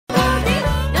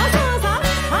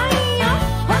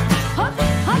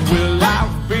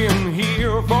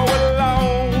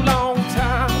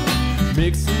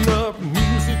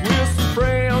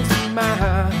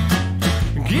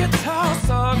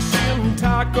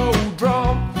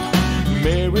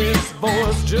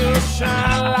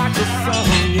shine like the sun,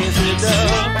 yes it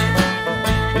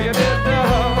does. Yes it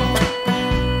does.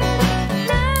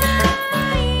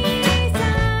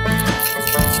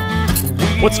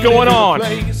 What's going on?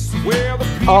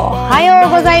 Ohayo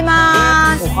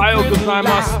gozaimasu. Ohio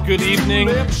gozaimasu. Good evening.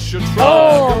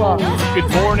 Oh. Good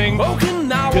morning.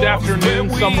 Good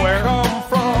afternoon somewhere.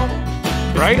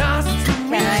 Right?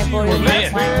 Can I borrow Man.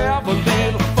 this one?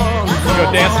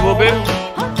 Go dance a little bit.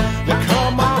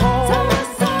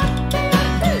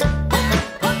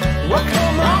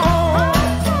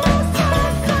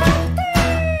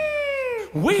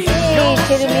 Hey,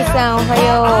 Cherumi-san,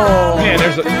 ohayo. Man,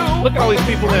 look at all these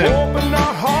people in.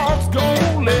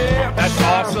 That's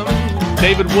awesome.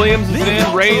 David Williams is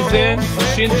in, Ray's in,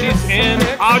 Shinji's in,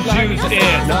 Aju's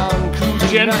in,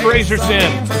 Jen Fraser's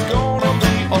in.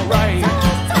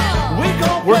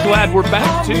 We're glad we're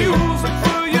back too.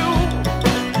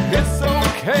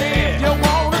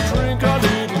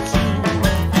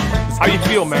 How you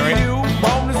feel, Mary?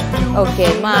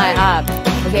 Okay, my up.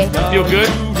 Okay. Feel good?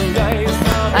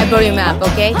 I volume up,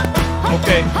 okay?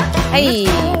 Okay. Hey.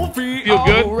 Feel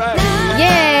good?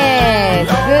 Yes.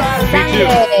 Good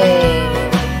Sunday.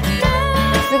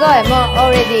 すごい、もう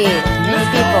already many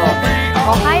people. お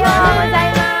はようござい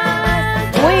ま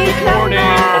す。Good morning.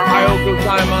 Ohio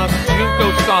gozaimasu.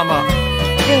 Junko-sama.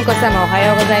 じゅんこ様おは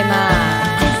ようございます。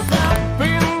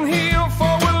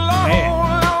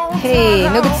Hey、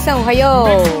野口さんおは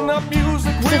よう。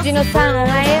辻野さんお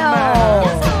はよ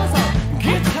う。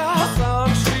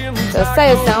さ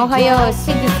ゆさんおはよう。し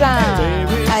ぎさん、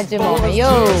あじもおはよう。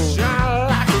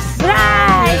ブラ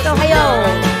イトおはよ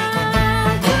う。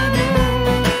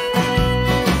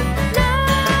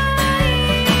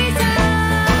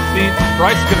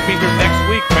Bryce's gonna be here next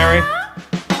week, Mary.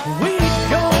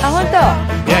 あ、本当。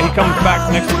Yeah, he comes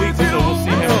back next week, so we'll see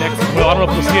him next. Well, I don't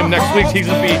know if we'll see him next week. He's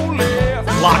gonna be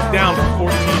locked down for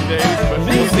 14 days, but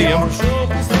we'll see him.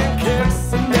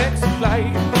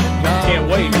 Can't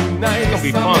wait. It's gonna be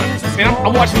fun. Man,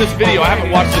 I'm watching this video. I haven't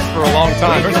watched this for a long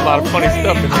time. There's a lot of funny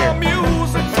stuff in here.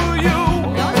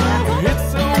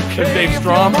 There's Dave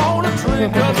Strom.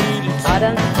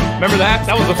 Remember that?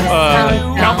 That was a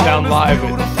countdown live at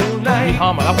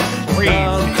Yokohama. That was crazy.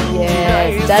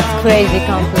 Yes, that's crazy That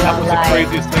countdown was the live.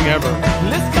 craziest thing ever.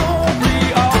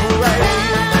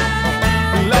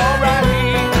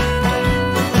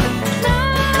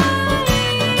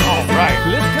 All right.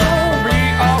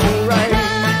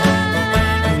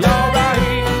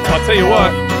 I'll tell you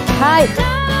what. Hi.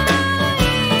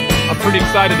 I'm pretty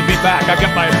excited to be back. I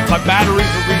got my batteries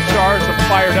are recharged. I'm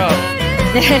fired up.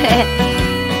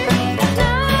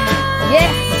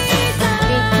 Yes.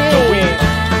 Me So we too.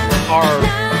 are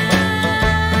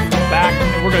back,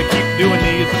 and we're going to keep doing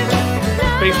these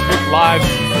Facebook Lives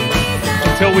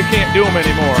until we can't do them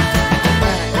anymore.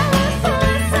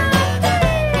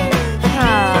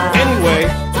 But anyway,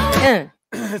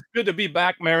 it's good to be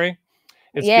back, Mary.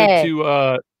 It's Yeah. good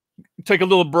to take a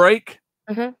little break.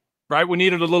 Mhm. Right? We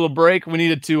needed a little break. We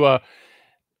needed to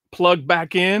plug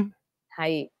back in は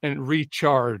い。 and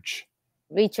recharge,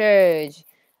 Recharge。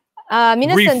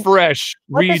皆さん、 refresh,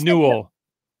 renewal.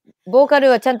 ボーカル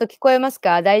はちゃんと聞こえます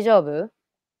か？大丈夫？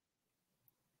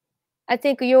 I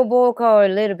think your vocal are a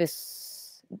little bit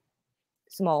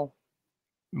small.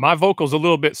 My vocal's a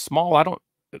little bit small. I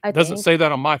It doesn't think. say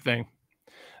that on my thing.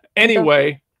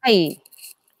 Anyway, はい。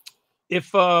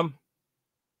 if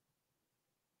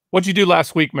what'd you do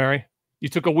last week, Mary? You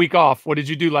took a week off. What did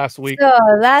you do last week? So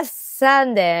last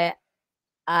Sunday,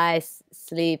 I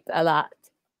sleep a lot.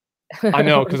 I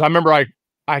know, because I remember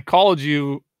I called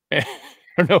you.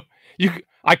 Or no,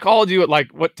 I called you at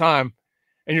like what time?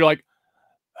 And you're like,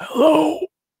 hello.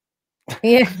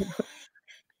 Yeah.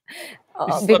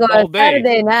 slept Because all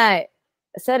day.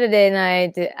 Saturday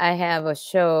night, I have a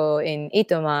show in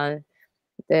Itoman.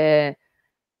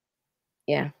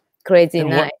 Crazy And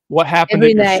night. what happened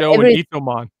Every at your night, show every- in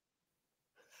Itoman?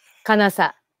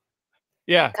 Kanasa.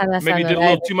 Yeah, Kanasa maybe you no did a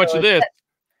little live too much show. of this.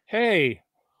 Hey,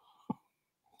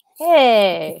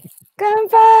 Hey,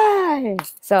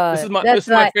 kanpai. So this is my that's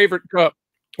my why. favorite cup,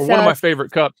 or one of So- my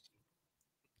favorite cups.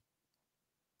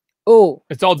 Oh,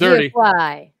 It's all dirty.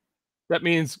 why? That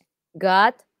means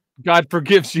God. God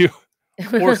forgives you,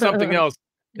 or something else.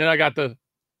 Then I got the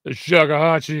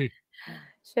Shagahachi.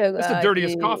 That's the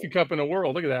dirtiest coffee cup in the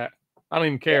world. Look at that. I don't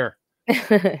even care.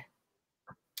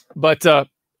 But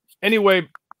anyway,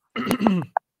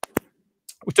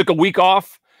 we took a week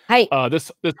off. Hi.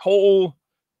 This whole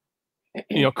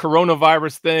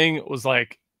coronavirus thing was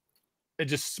like, it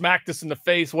just smacked us in the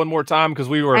face one more time because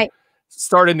we were Right.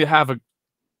 starting to have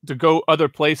to go other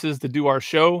places to do our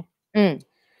show. Mm.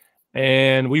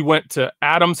 and we went to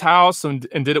Adam's house and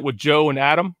did it with Joe and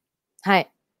Adam. Hi.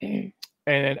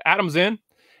 And Adam's in.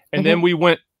 And then we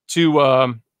went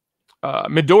to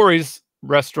Midori's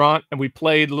restaurant and we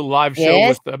played a little live show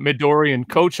with Midori and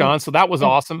Coach on. So that was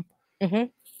awesome.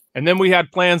 And then we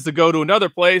had plans to go to another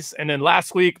place. And then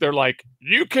last week they're like,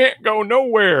 you can't go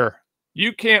nowhere.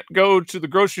 You can't go to the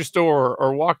grocery store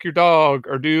or walk your dog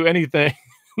or do anything.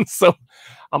 So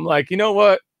I'm like, you know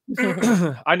what?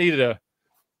 I needed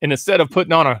and instead of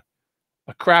putting on a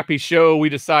crappy show, we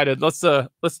decided let's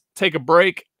take a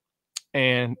break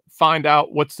and find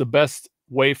out what's the best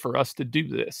way for us to do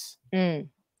this.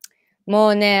 も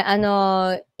うね、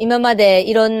今まで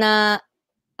いろんな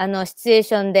シチュエー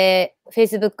ションで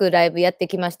Facebook ライブやって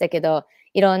きましたけど、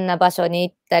いろんな場所に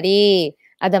行ったり、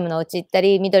アダムのお家行った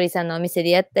り、みどりさんのお店で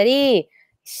やったり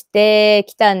して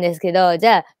きたんですけど、じ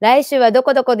ゃあ来週はど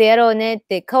こどこでやろうねっ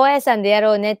て、川屋さんでや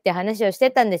ろうねって話をし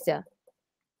てたんですよ。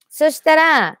そした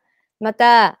ら、ま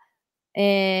た、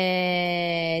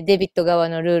デビッド側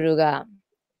のルールが、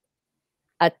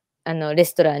レ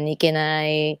ストランに行けな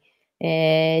い、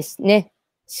ね、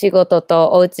仕事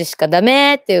とお家しかダ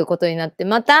メっていうことになって、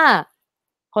また、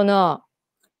この、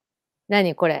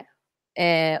何これ、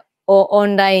オ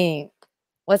ンライン、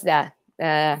what's that?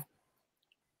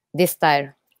 This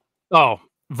style. Oh,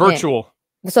 virtual.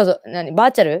 そうそう、バ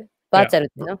ーチャルっ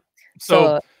ていうの？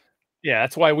 So, yeah,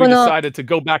 that's why we decided to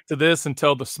go back to this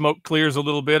until the smoke clears a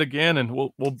little bit again, and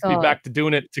we'll be back to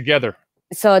doing it together.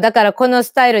 そう、だからこの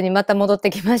スタイルにまた戻って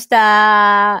きまし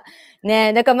た。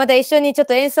ね、だからまた一緒にちょっ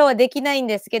と演奏はできないん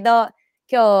ですけど、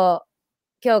今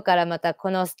日からまたこ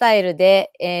のスタイル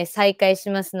で、再開し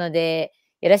ますので、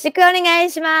よろしくお願い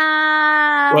し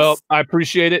ます。Well, I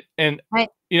appreciate it. And,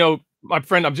 you know, my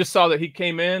friend, I just saw that he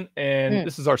came in, and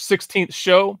this is our 16th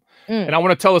show. And I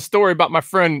want to tell a story about my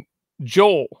friend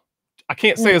Joel. I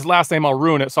can't say his last name, I'll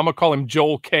ruin it. So I'm going to call him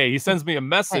Joel K. He sends me a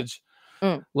message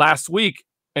last week.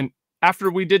 And after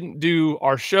we didn't do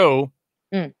our show,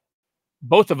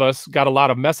 both of us got a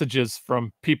lot of messages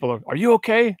from people. Are you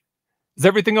okay? Is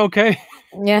everything okay?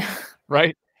 Yeah.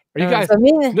 Right? Are you guys,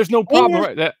 there's no problem,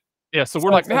 right? Yeah. So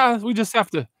we're like, nah, we just have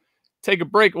to take a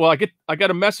break. Well, I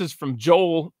got a message from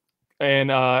Joel,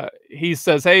 and he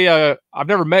says, hey, I've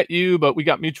never met you, but we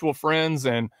got mutual friends,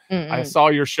 and I saw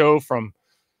your show from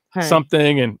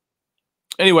something. And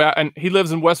anyway, and he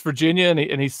lives in West Virginia,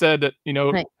 and he said that, you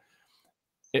know,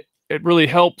 it really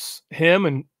helps him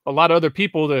and a lot of other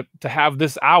people to have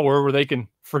this hour where they can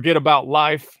forget about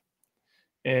life.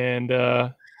 And,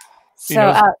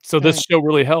 so this show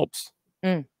really helps.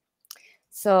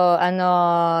 そう、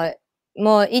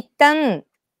もう一旦、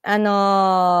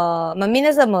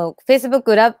皆さんも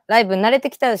Facebook ライブ慣れて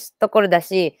きたところだ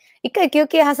し、一回休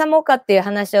憩挟もうかっていう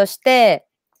話をして、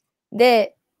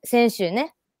で、先週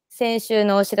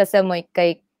のお知らせはもう一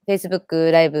回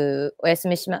Facebook ライブお休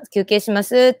みします、休憩しま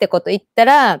すってこと言った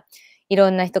ら、いろ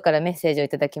んな人からメッセージをい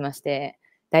ただきまして、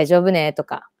大丈夫ねと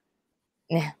か、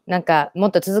ね、なんかも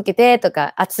っと続けてと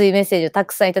か、熱いメッセージをた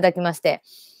くさんいただきまして、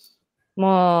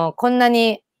もうこんな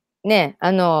にね、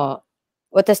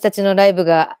私たちのライブ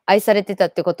が愛されてたっ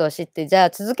てことを知って、じゃあ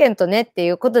続けんとねってい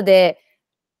うことで、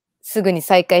すぐに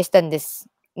再開したんです。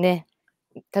ね。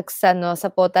たくさんのサ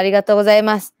ポートありがとうござい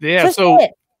ます。Yeah, そし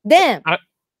て、then,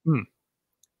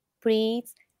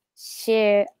 please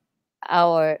share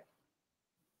our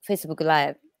Facebook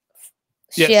Live.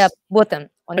 Share button.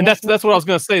 And that's what I was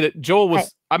going to say, that Joel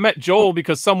was, I met Joel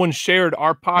because someone shared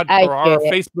our our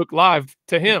Facebook Live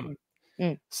to him.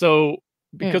 So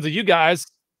because of you guys,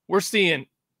 we're seeing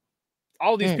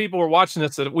all these people are watching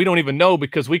this that we don't even know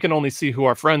because we can only see who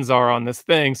our friends are on this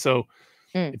thing. So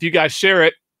if you guys share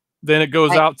it, then it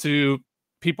goes out to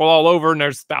people all over, and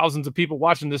there's thousands of people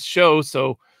watching this show.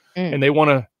 So, and they want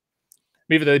to,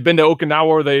 maybe they've been to Okinawa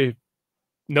or they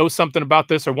know something about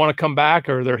this or want to come back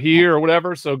or they're here or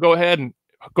whatever. So go ahead and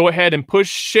push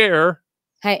share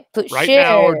right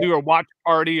now, or do a watch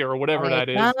party or whatever that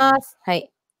is. I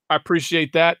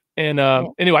appreciate that. And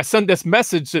anyway, I sent this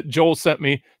message that Joel sent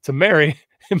me to Mary,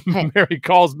 and Mary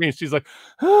calls me and she's like,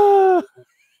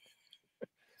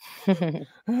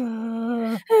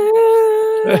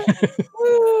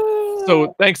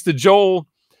 so thanks to Joel,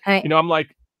 you know, I'm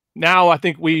like, now I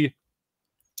think we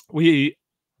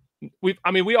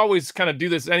always kind of do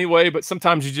this anyway, but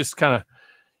sometimes you just kind of,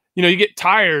 you know, you get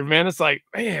tired, man. It's like,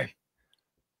 man,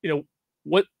 you know,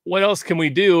 what else can we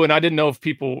do? And I didn't know if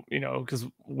people, you know, because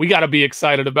we got to be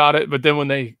excited about it. But then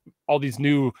when all these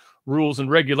new rules and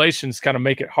regulations kind of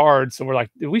make it hard. So we're like,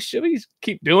 should we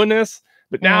keep doing this?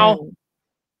 But now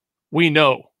we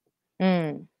know.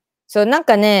 そう、なん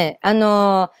かね、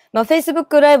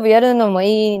Facebook ライブやるのもい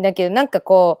いんだけど、なんか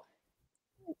こう、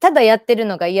ただやってる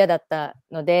のが嫌だった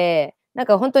ので、なん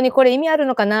か本当にこれ意味ある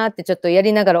のかなってちょっとや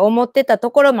りながら思ってた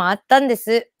ところもあったんで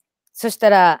す。そした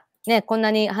ら、ね、こん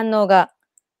なに反応が、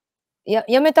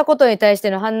やめたことに対して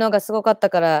の反応がすごかった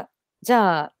から、じ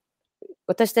ゃあ、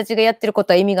私たちがやってるこ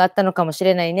とは意味があったのかもし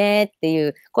れないねってい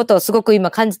うことをすごく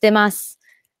今感じてます。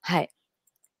はい。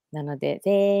なので、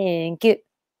Thank you.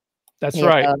 That's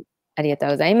right. ありがとう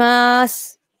ございま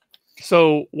す。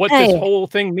So what this whole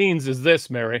thing means is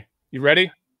this, Mary. You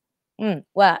ready?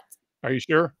 What? Are you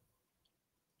sure?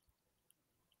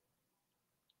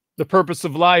 The purpose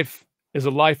of life is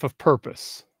a life of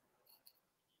purpose.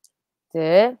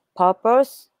 The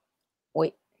purpose? お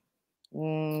い。ち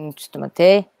ょっと待っ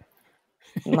て。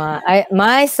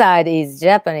My side is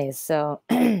Japanese, so.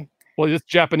 Well, it's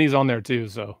Japanese on there too,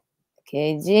 so.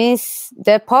 Okay,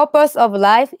 the purpose of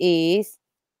life is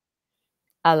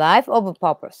a life of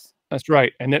purpose. That's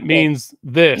right. And it means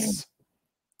this.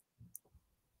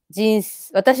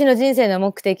 私の人生の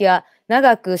目的は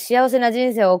長く幸せな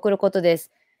人生を送ることで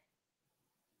す。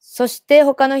そして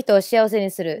他の人を幸せ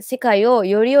にする。世界を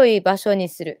より良い場所に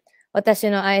する。私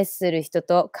の愛する人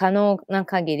と可能な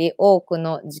限り多く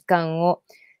の時間を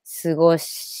過ご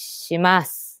しま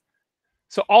す。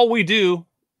So all we do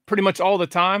pretty much all the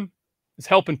time is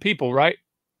helping people, right?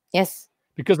 Yes.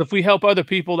 Because if we help other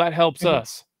people, that helps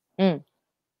us.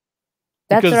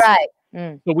 That's right.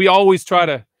 So we always try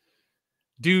to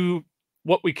do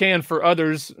what we can for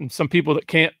others and some people that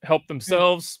can't help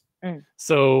themselves.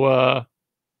 So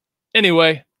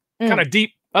anyway, kind of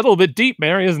deep, a little bit deep,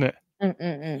 Mary, isn't it?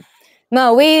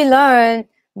 No, we learn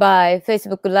by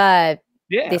Facebook Live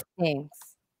these things.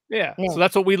 Yeah. So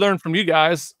that's what we learned from you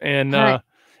guys. And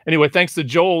anyway, thanks to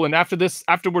Joel. And after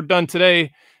we're done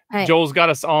today, Joel's got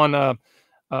us on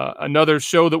another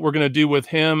show that we're going to do with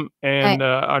him and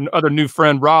our other new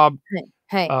friend, Rob,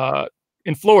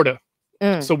 in Florida.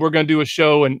 So we're going to do a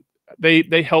show, and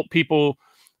they help people,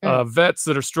 vets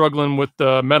that are struggling with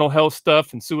mental health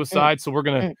stuff and suicide. So we're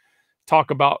going to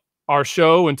talk about our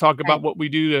show and talk about what we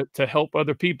do to help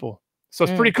other people. So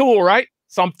it's pretty cool, right?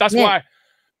 So that's why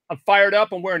I'm fired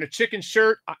up. I'm wearing a chicken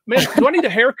shirt. Man, do I need a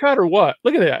haircut or what?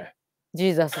 Look at that.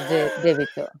 Jesus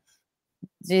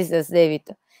David.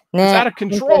 It's out of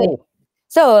control.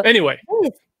 So anyway,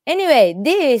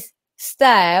 this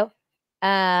style,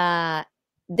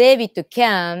 David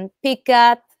can pick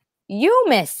up your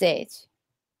message.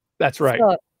 That's right.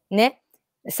 So,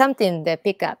 something they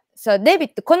pick up. So, デビ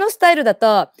ッド、このスタイルだ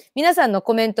と、皆さんの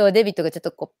コメントをデビッドがちょっ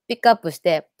とこう、ピックアップし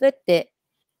て、ペッ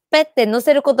て載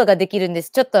せることができるんで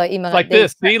す。ちょっと今。Like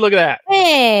this. See, look at that.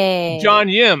 Hey. John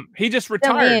Yim. He just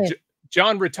retired.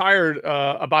 John retired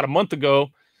about a month ago.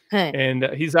 And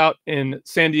he's out in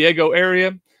San Diego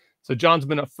area. So John's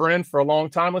been a friend for a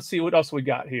long time. Let's see what else we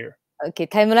got here. Okay,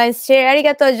 タイムラインシェアあり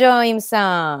がとう、ジョンイム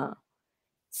さん。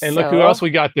And look who else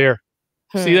we got there.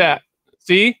 See that?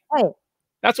 See?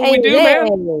 That's what we do, man.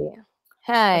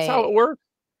 That's how it works.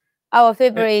 Our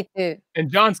favorite. And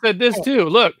John said this too.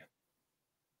 Look.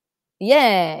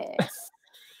 Yes.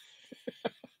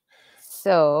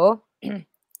 So, who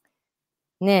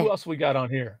else we got on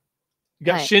here? You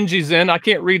got Shinji's in. I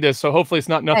can't read this, so hopefully it's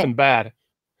not nothing bad.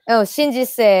 Oh, Shinji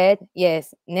said,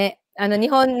 yes. ね。日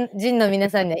本人の皆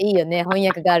さんにはいいよね。翻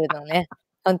訳があるのね。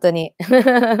本当に。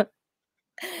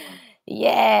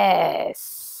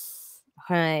Yes.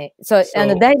 はい。そう、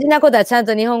大事なことはちゃん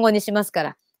と日本語にしますか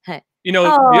ら。はい。You know,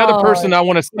 the other person I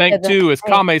want to thank too is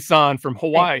Kame-san from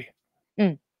Hawaii.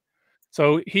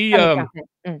 So he, and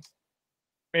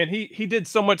he did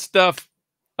so much stuff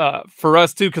for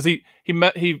us too, because he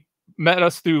met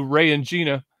us through Ray and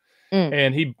Gina,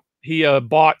 and he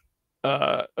bought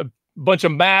a bunch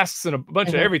of masks and a bunch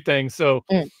of everything. So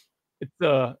it's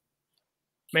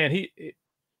man,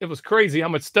 it was crazy how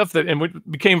much stuff and we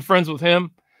became friends with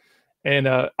him. And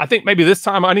I think maybe this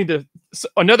time I need to.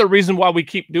 Another reason why we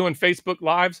keep doing Facebook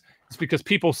Lives is because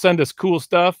people send us cool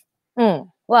stuff.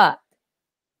 What?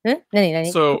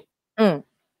 So I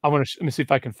want to let me see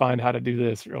if I can find how to do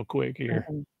this real quick here.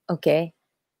 Okay.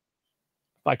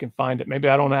 If I can find it, maybe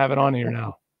I don't have it on here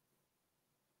now.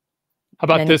 How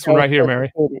about this one right here,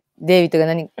 Mary? David が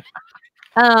何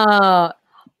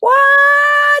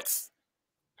？What?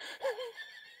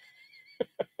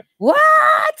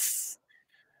 What?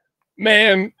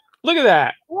 Man, look at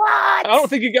that. What? I don't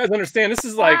think you guys understand. This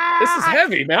is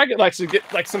heavy, man. I could actually get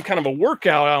like some kind of a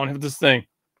workout out of this thing.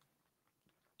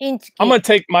 I'm going to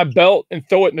take my belt and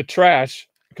throw it in the trash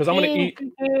because I'm going to eat.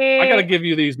 I got to give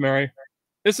you these, Mary.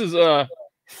 This is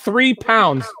 3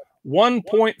 pounds,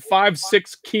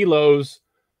 1.56 kilos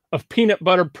of peanut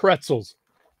butter pretzels.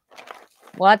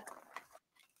 What?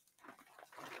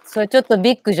 それちょっと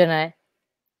ビッグじゃない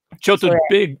Choto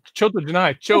big. Choto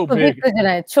janai. Cho big.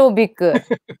 Cho big.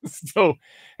 So,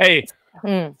 hey,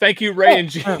 thank you, Ray and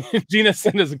Gina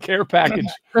sent us a care package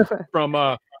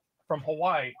from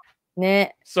Hawaii.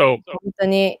 ね。 So 本当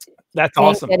に that's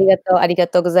awesome. ありが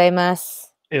とうございま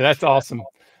す。 Yeah, that's awesome.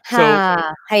 So,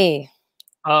 はい。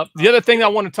 the other thing I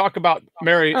want to talk about,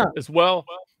 Mary, as well,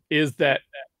 is that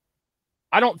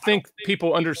I don't think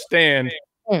people understand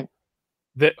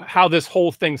that how this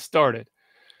whole thing started.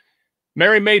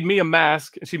 Mary made me a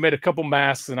mask, and she made a couple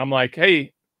masks, and I'm like,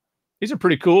 hey, these are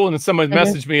pretty cool. And then someone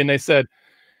messaged me and they said,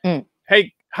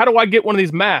 hey, how do I get one of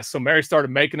these masks? So Mary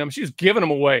started making them. She was giving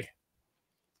them away,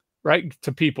 right,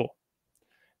 to people.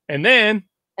 And then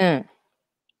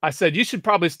I said, you should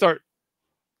probably start,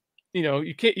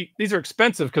 you can't, these are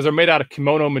expensive because they're made out of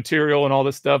kimono material and all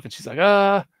this stuff. And she's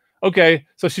like, okay.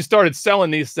 So she started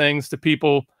selling these things to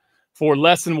people for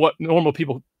less than what normal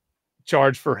people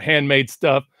charge for handmade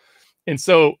stuff. And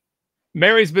so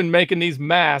Mary's been making these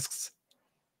masks.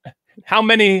 How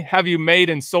many have you made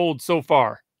and sold so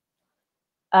far?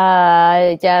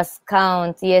 I just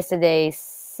count yesterday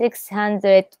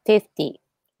 650.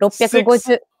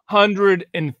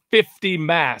 650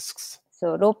 masks.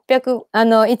 そう、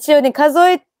600、一応ね、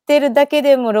数えてるだけ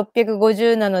でも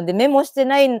650なので、メモして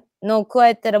ないのを加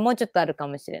えたらもうちょっとあるか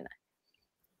もしれない。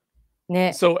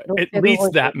ね。So at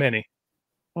least that many.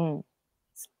 うん。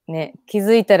ね、気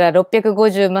づいたら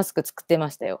650マスク作ってま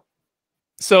したよ。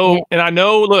So, and I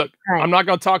know, look, I'm not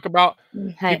going to talk about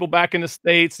people back in the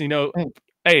States,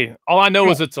 hey, all I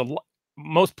know is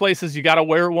most places you got to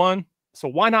wear one. So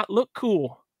why not look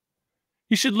cool?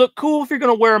 You should look cool if you're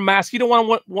going to wear a mask. You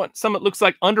don't want some that looks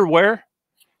like underwear.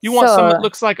 You want some that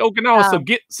looks like Okinawa. So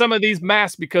get some of these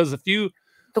masks because if you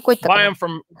buy them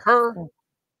from her,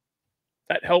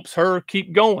 that helps her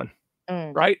keep going,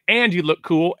 right? And you look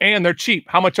cool and they're cheap.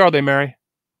 How much are they, Mary?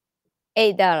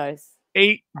 $8.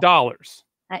 $8.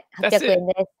 That's it.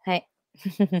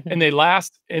 And they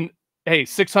last. And hey,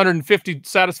 650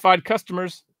 satisfied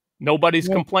customers. Nobody's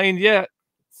complained yet.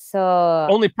 So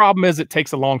only problem is it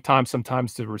takes a long time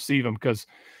sometimes to receive them because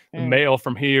the mail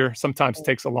from here sometimes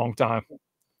takes a long time.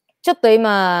 ちょっと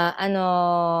今、日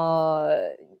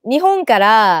本か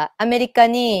らアメリカ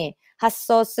に発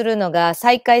送するのが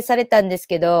再開されたんです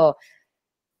けど、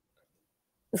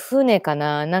船か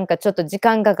な、なんかちょっと時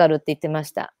間かかるって言ってま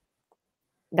した。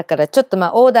だからちょっとオ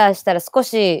ーダーしたら少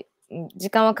し時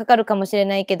間はかかるかもしれ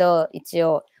ないけど、一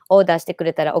応オーダーしてく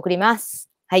れたら送ります。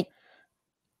はい。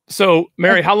So,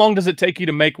 Mary, how long does it take you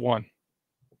to make one?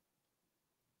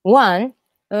 One?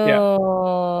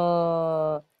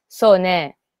 Yeah. そう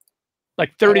ね。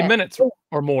Like 30 minutes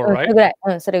or more, right?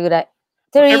 それぐらい。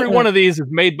それぐらい。Every one of these is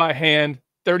made by hand,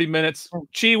 30 minutes.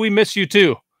 Chi, we miss you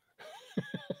too.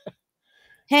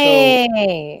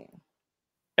 Hey.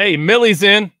 Hey, Millie's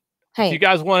in. Hey. If you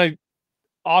guys want to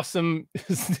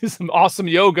do some awesome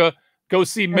yoga, go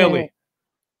see Millie.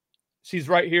 She's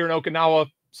right here in Okinawa,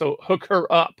 so hook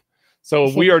her up.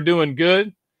 So we are doing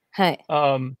good. Hey.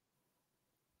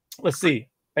 Let's see.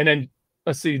 And then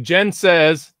let's see. Jen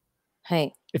says,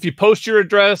 hey, if you post your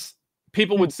address,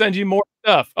 people would send you more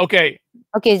stuff. Okay.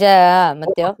 Okay, じゃあ、待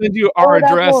ってよ。I'll send you our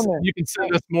address. You can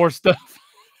send us more stuff.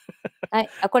 はい。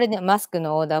これね、マスク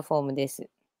のオーダーフォームです。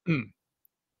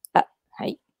は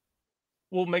い。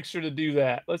We'll make sure to do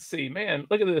that. Let's see. Man,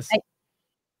 look at this.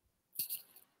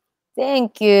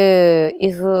 Thank you.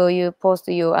 If you post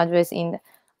your address in the...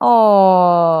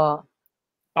 Oh.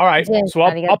 All right. So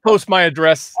I'll post my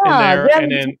address in there and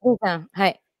then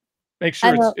make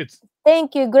sure it's...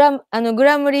 Thank you.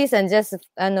 Grammarly and just,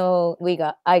 I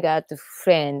got a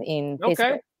friend in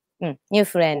Facebook. New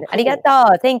friend. Cool.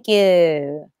 Arigato. Thank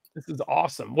you. This is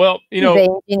awesome. Well, anyway,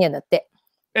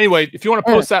 if you want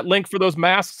to post that link for those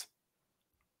masks.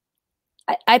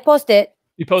 I posted.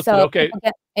 You posted, so okay.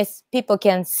 People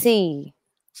can see.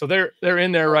 So they're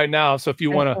in there right now. So if you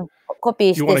want to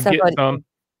get some.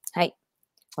 はい。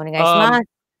お願いします。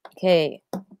Okay.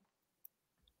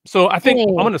 So I think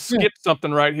I'm going to skip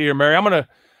something right here, Mary. I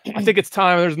think it's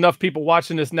time. There's enough people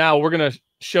watching this now. We're going to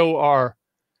show our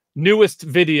newest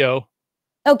video.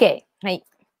 Okay. はい。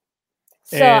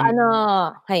So,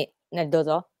 はい。どう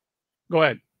ぞ。Go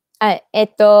ahead. はい。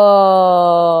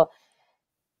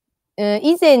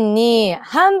以前に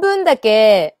半分だ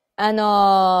け、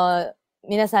皆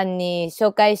さんに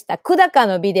紹介したKudaka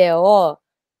のビデオを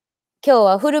今日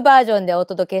はフルバージョンでお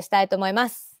届けしたいと思いま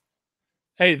す。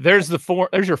Hey, there's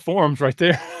your forums right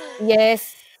there.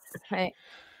 Yes. はい。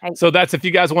So that's if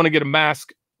you guys want to get a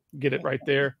mask, get it right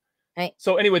there. はい。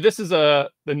So anyway, this is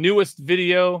the newest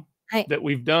video that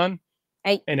we've done.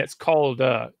 はい。And it's called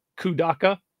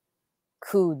Kudaka.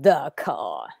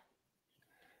 Kudaka.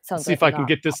 Let's see if I can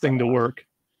get this thing to work.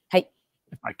 はい。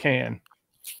If I can.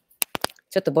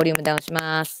 ちょっとボリュームダウンし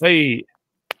ます。Hey.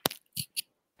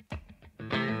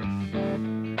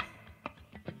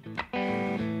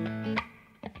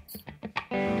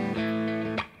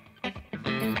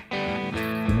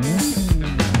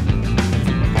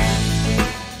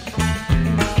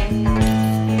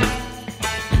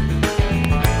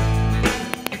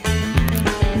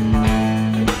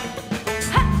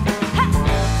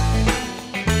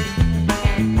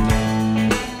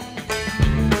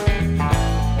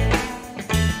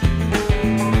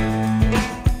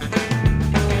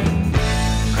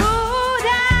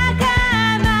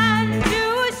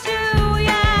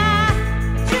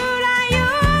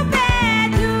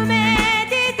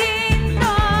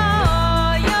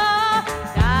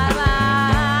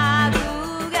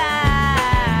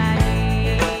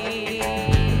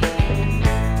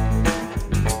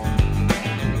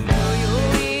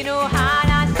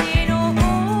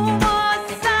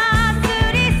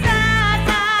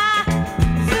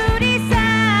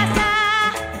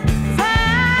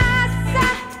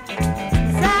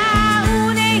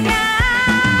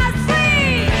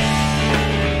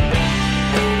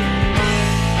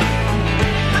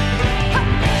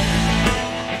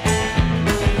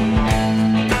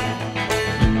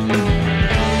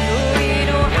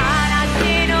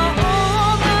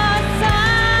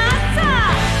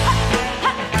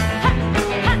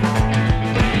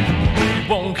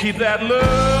 Keep that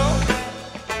love.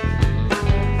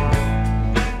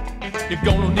 You're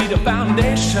gonna need a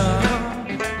foundation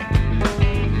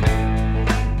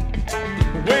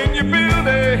when you're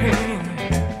building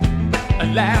a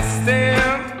lasting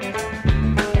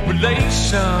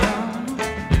relation.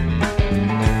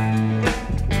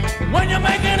 When you're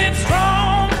making it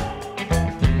strong,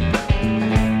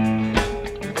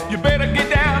 you better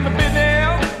get down to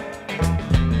business,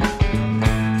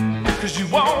 'cause you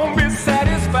won't be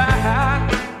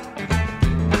satisfied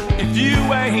if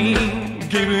you ain't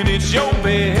giving it your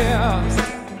best.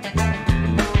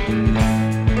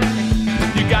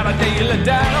 You gotta nail it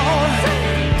down,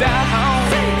 down,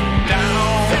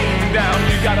 down, down.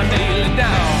 You gotta nail it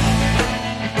down.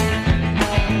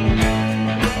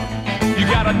 You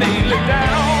gotta nail it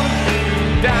down,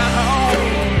 down,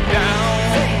 down,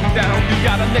 down. You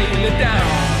gotta nail it down.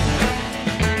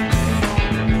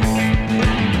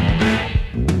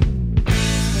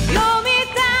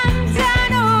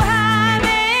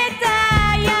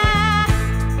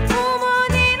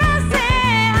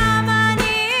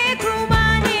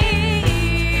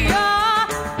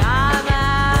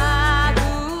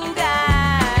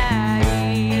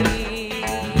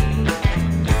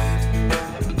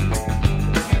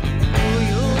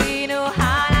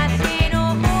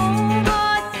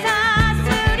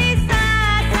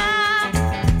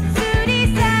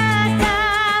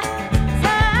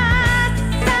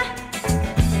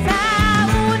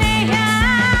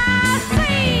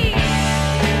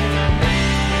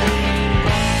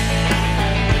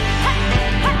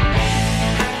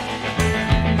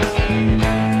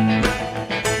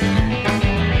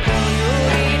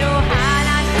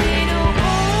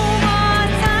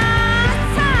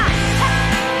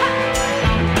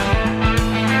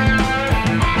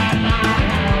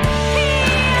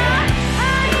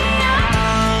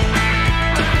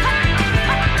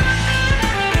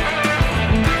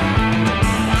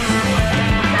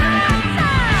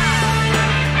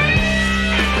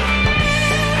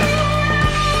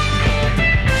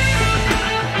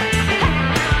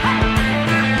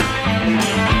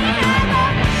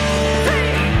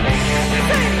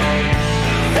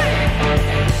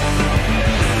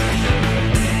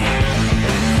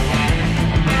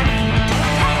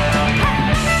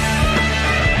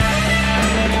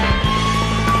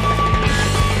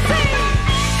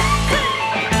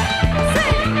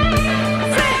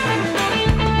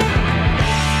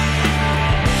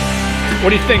 What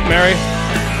do you think, Mary?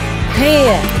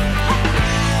 Hey,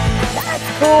 that's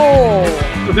cool.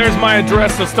 So there's my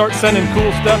address, so start sending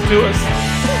cool stuff to us.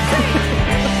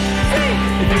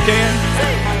 If you can.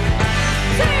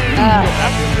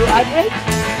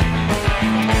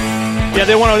 Yeah,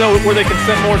 they want to know where they can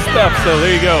send more stuff, so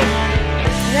there you go.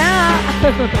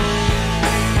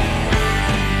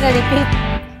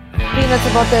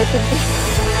 Peanuts butter cookies.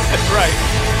 That's right.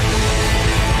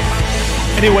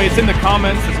 Anyway, it's in the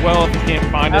comments as well if you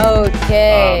can't find it.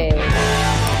 Okay.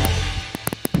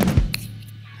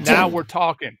 Now we're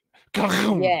talking.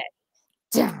 Yeah.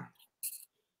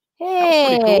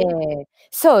 Hey. Cool.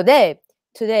 So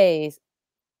today's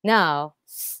now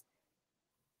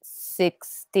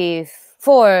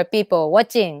 64 people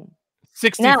watching.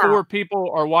 64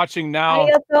 people are watching now.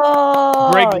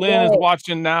 Greg Lynn is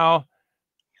watching now.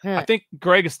 I think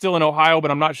Greg is still in Ohio,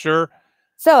 but I'm not sure.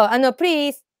 So,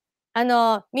 please,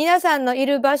 皆さんのい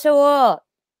る場所を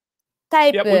タ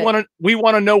イプ。Yeah, we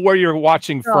want to know where you're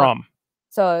watching from.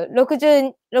 そう、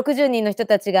60人の人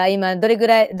たちが今どれぐ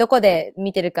らい、どこで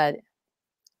見てるか。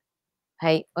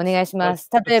はい、お願いします。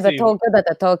例えば東京だった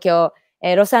ら東京、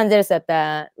ロサンゼルスだった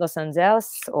らロサンゼル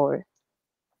ス、or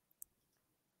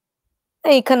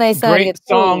はい、金井さん。Great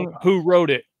song. Who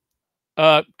wrote it?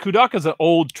 Kudaka is an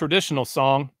old traditional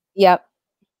song. Yep.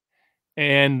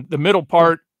 And the middle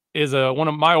part is one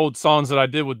of my old songs that I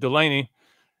did with Delaney.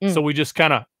 So we just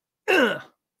kind of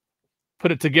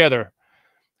put it together.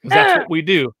 Because that's what we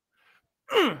do.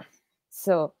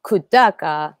 So,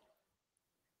 Kudaka,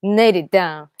 nailed it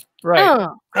down. Right.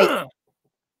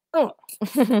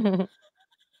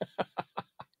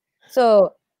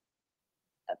 So,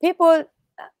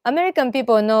 American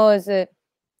people knows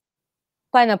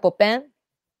pineapple pen.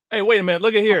 Hey, wait a minute.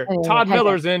 Look at here. Todd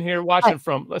Miller's in here watching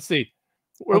from, let's see.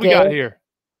 What do we got here?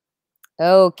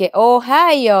 Okay.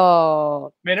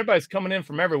 Ohio. Man, everybody's coming in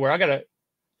from everywhere.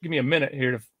 Give me a minute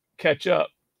here to catch up.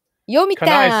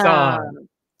 Yomitan.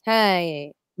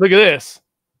 Hi. Look at this.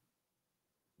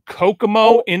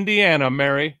 Kokomo, Indiana,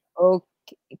 Mary. Okay.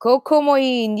 Kokomo,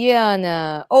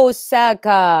 Indiana.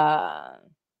 Osaka.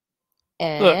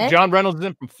 And look, John Reynolds is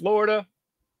in from Florida.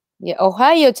 Yeah,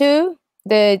 Ohio too.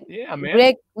 Yeah, man.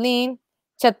 Greg Lynn.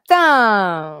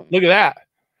 Chatham. Look at that.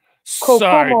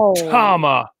 Kokomo.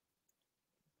 Saitama.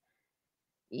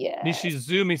 Yeah.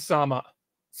 Nishizumi-sama.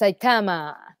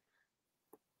 Saitama.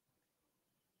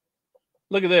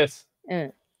 Look at this.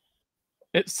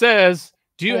 It says,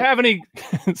 do you have any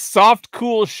soft,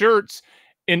 cool shirts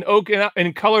in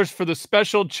colors for the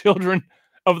special children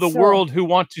of the world who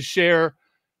want to share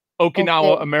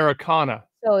Okinawa Americana?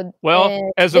 So,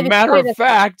 well, as a matter of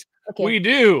fact, we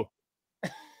do.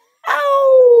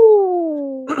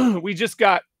 Oh! We just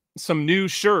got some new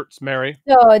shirts, Mary.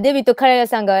 そう、デビッド・カレラ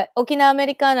さんが沖縄アメ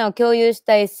リカーナを共有し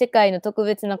たい世界の特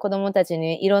別な子供たち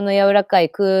に色の柔らかい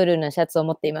クールなシャツを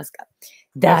持っていますか？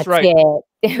 That's right.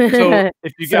 So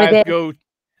if you guys go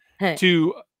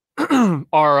to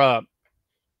our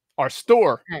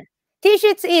store,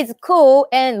 T-shirts is cool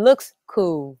and looks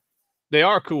cool. They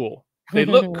are cool. They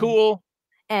look cool.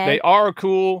 They are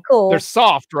cool. They're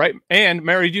soft, right? And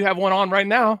Mary, do you have one on right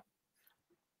now?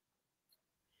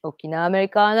 Okinawa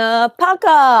Americana パー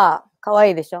カー。かわ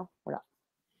いいでしょ？ほら。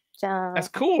じゃん。That's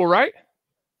cool, right?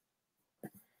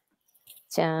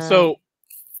 じゃん。So,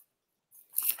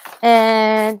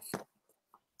 and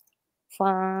フ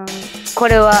ァン。こ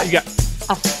れは。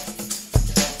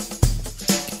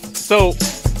So,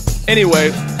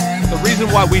 anyway, the reason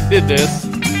why we did this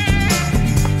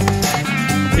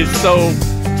is so,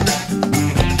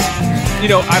 you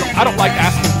know, I don't like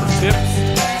asking for tips,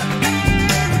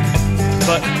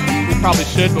 but we probably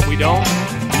should, but we don't.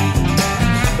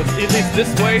 But at least this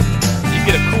way, you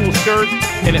get a cool shirt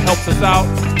and it helps us out.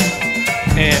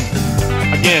 And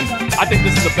again, I think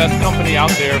this is the best company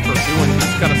out there for doing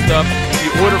this kind of stuff. If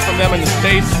you order from them in the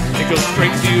States, it goes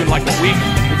straight to you in like a week.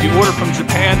 If you order from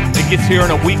Japan, it gets here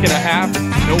in a week and a half,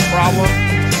 no problem.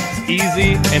 It's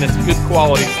easy and it's good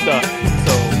quality stuff.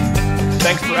 So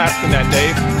thanks for asking that,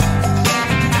 Dave.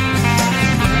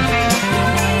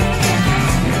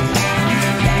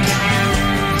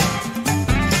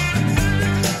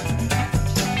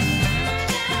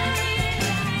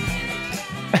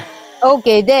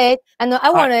 Okay, then, I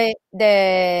want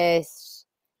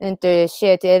to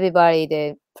share to everybody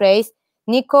the place.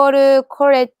 Nicole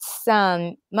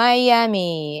Corrett-san,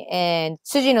 Miami, and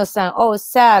Tsujino-san,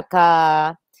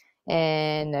 Osaka.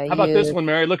 And how about this one,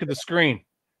 Mary? Look at the screen.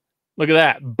 Look at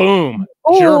that. Boom.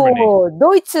 Oh, Germany.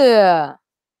 ドイツ。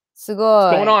すごい。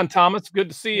What's going on, Thomas? Good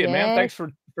to see you, man. Thanks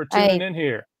for tuning in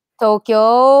here. 東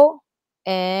京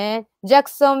and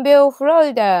Jacksonville,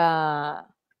 Florida.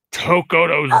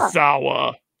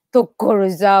 Tokorozawa.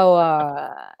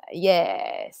 Tokorozawa.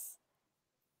 Yes.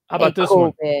 How about this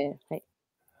one?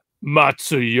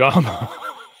 Matsuyama.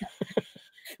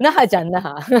 Naha じゃん、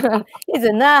Naha. It's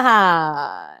a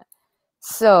Naha.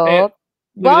 So,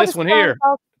 look at this one here.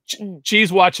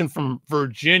 She's watching from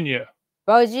Virginia.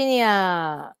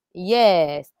 Virginia.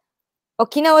 Yes.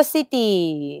 Okinawa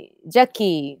City.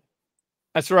 Jackie.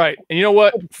 That's right. And you know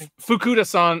what?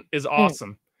 Fukuda-san is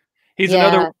awesome. He's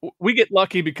another. We get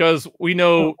lucky because we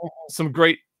know some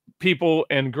great people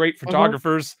and great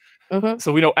photographers.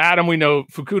 So we know Adam, we know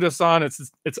Fukuda-san.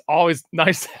 It's always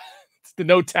nice to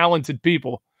know talented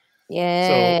people.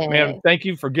 Yeah. So man, thank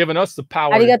you for giving us the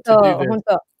power to do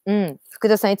this. 福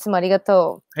田さんいつもありが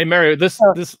とう。Hey Mary, this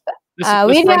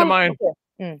This friend of mine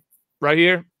right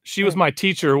here, she was my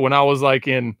teacher when I was like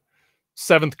in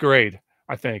 7th grade,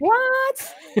 I think.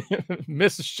 What?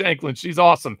 Mrs. Shanklin, she's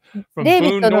awesome. From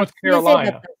Boone, North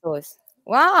Carolina.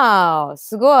 Wow,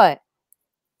 すごい。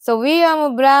So,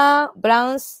 William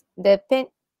Brown's the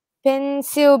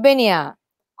Pennsylvania,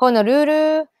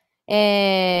 Honolulu,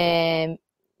 and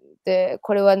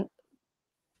これは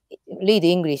read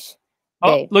English.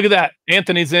 Oh, look at that.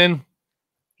 Anthony's in.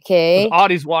 Okay.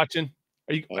 Audie's watching.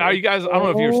 Are you guys, I don't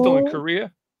know if you're still in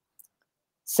Korea.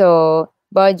 So,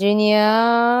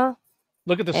 Virginia.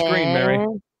 Look at the screen, Mary.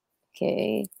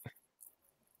 Okay.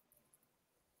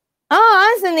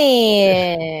 Oh,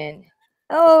 Anthony.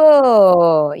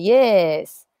 Oh,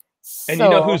 yes. And you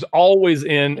know who's always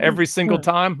in every single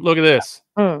time? Look at this.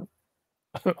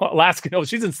 Alaska. No,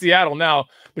 she's in Seattle now,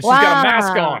 but she's got a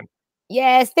mask on.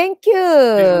 Yes, thank you.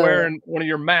 She's wearing one of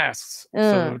your masks.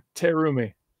 So,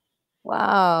 Terumi.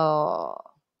 Wow.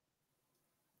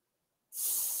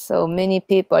 So many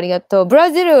people. ありがとう。ブ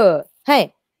ラジル。は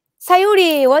い。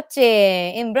Sayuri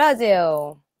watching in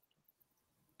Brazil.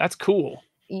 That's cool.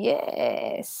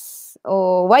 Yes.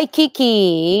 Oh,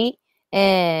 Waikiki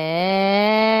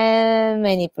and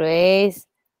many places.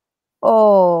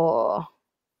 Oh,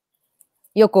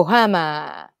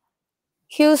 Yokohama,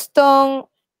 Houston.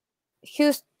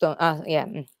 Yeah.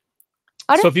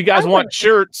 So if you guys want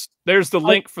shirts, there's the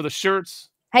link for the shirts.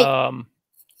 Go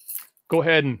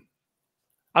ahead and,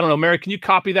 I don't know, Mary, can you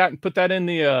copy that and put that in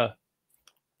the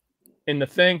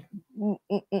thing?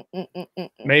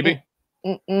 Maybe.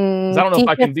 'Cause I don't know if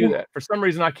I can do that. For some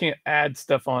reason, I can't add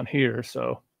stuff on here.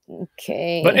 So,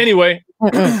 okay. But anyway,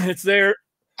 it's there.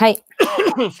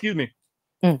 Excuse me.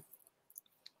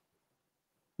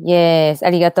 Yes, あ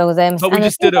りがとうございます。 But we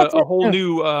just did a whole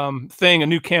new thing, a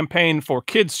new campaign for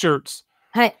kids shirts.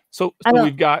 So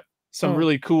we've got some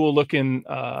really cool looking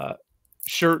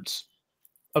shirts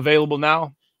available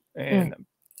now, and I'm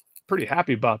pretty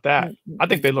happy about that. I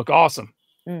think they look awesome.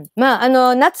 ま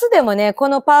あ、夏でもね、こ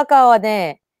のパーカーは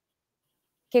ね、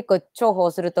結構重宝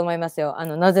すると思いますよ。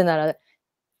なぜなら、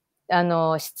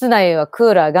室内はク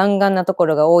ーラーガンガンなとこ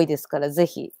ろが多いですから、ぜ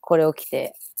ひこれを着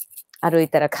て歩い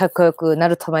たらかっこよくな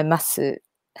ると思います。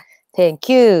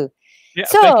Thank you. Yeah,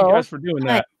 thank you guys for doing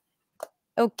that.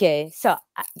 Okay, so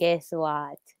guess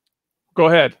what? Go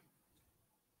ahead.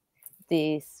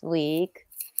 This week,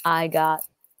 I got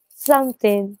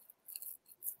something.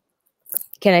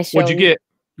 Can I show you? What'd you get?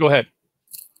 Go ahead.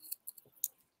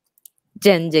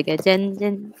 じゃんじゃがじゃんじゃ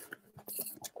ん。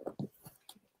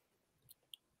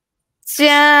じ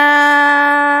ゃ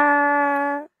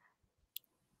ーん。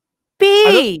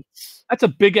Peach! That's a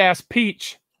big ass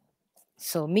peach.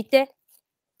 そう、見て。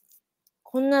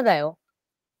こんなだよ。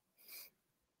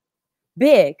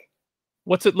Big.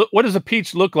 What does a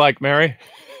peach look like, Mary?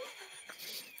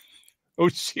 Oh,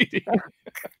 cheating.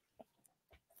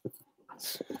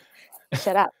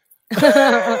 Shut up.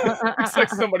 Looks like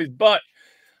somebody's butt.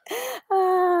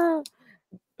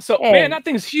 So, man, that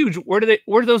thing's huge. Where'd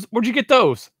you get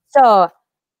those? そう。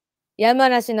山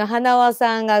梨の花輪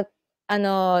さんが、プ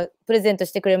レゼント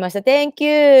してくれました。Thank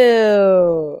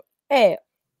you! Hey.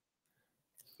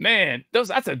 Man,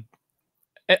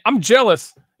 I'm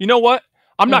jealous. You know what?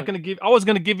 I was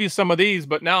going to give you some of these,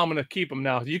 but now I'm going to keep them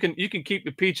now. You can keep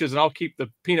the peaches and I'll keep the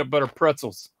peanut butter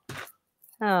pretzels.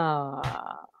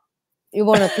 You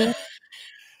want a peach?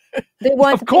 They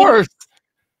want of course.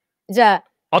 じゃ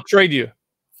あ I'll trade you.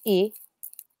 いい?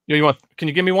 Can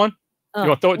you give me one? You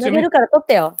want to throw it to me? 投げるから取っ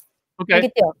てよ。 Okay. 投げ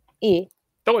てよ。いい?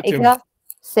 Throw it to me.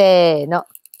 せーの。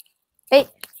はい。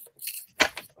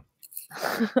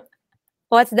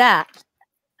What's that?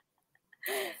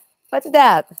 What's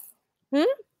that?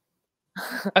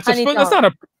 That's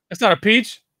not a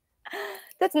peach.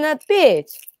 That's not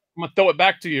peach. I'm gonna throw it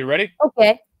back to you. Ready?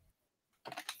 Okay.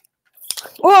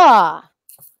 Wow.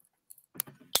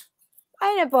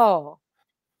 Pineapple.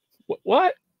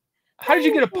 What? How did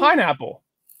you get a pineapple?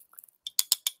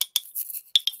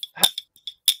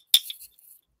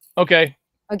 Okay.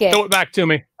 Throw it back to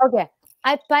me. Okay.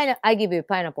 I give you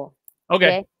pineapple.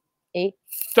 Okay.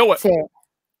 Throw it.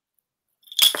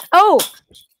 Oh.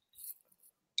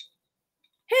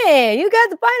 Hey, you got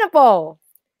the pineapple.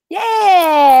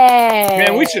 Yay!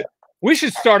 Man, we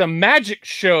should start a magic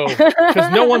show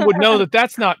because no one would know that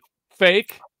that's not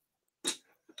fake.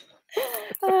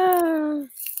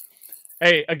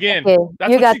 Hey, again,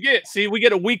 that's what you get. See, we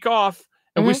get a week off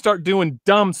and we start doing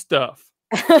dumb stuff.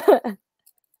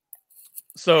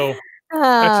 So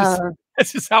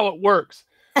that's just how it works.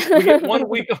 We get 1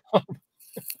 week off.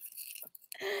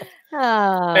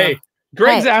 Hey,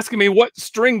 Greg's asking me what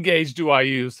string gauge do I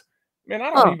use? Man,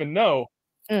 I don't even know.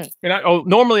 And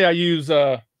normally I use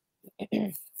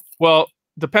well,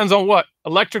 depends on what.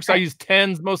 Electrics I use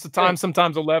 10s most of the time,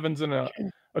 sometimes 11s, and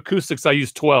acoustics I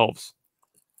use 12s.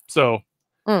 So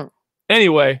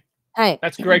anyway,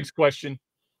 that's Greg's question.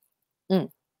 Dude,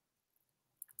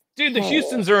 the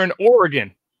Houstons are in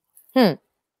Oregon.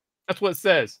 That's what it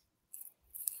says.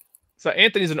 So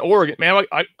Anthony's in Oregon. Man,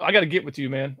 I got to get with you,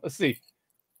 man. Let's see.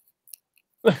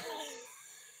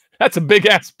 That's a big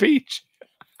ass peach.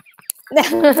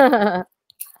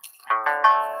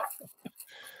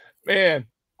 Man,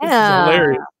 this is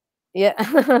hilarious. Yeah.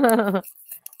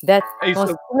 That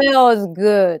smells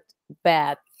good,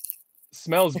 bad.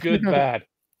 Smells good, bad.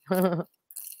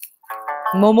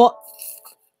 Momo.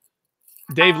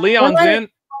 Dave Leon's in.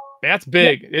 That's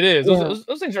big. It is.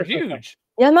 Those things are huge.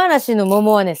 山梨の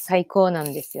桃はね、最高な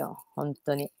んですよ。本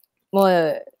当に。も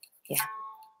う、いや。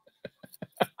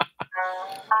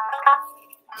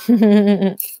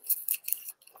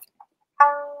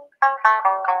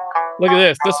Look at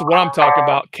this. This is what I'm talking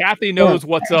about. Kathy knows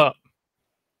what's up.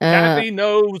 Kathy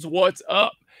knows what's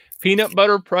up. Peanut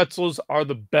butter pretzels are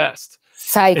the best.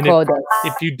 最高です。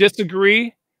If you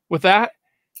disagree with that,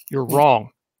 you're wrong.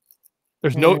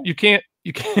 There's no, you can't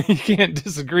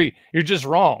disagree. You're just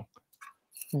wrong.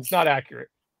 It's not accurate.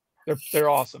 They're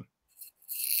awesome.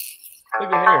 Look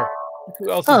at here.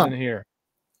 Who else is in here?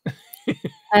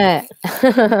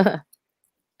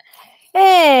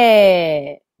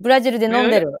ブラジルで飲ん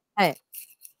でる。は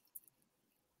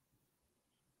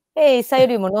い。さゆ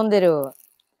りも飲んでる。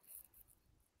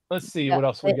Let's see what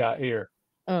else we got here.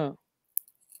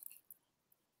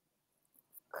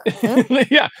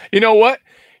 Yeah, you know what?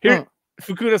 Here,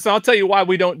 Fukuda-san, I'll tell you why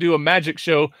we don't do a magic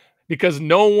show. Because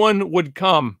no one would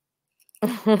come.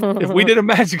 If we did a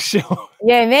magic show.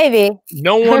 Yeah, maybe.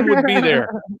 No one would be there.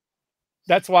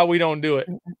 That's why we don't do it.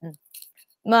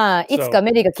 まあ、いつか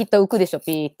メリーがきっと浮くでしょ、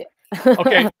ピーって。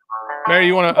Okay. Mary,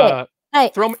 you want to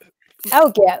throw me?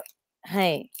 Okay. は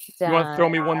い。You want to throw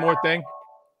me one more thing?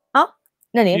 あ？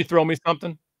何？ You throw me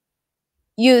something?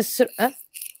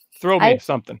 Throw me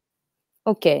something.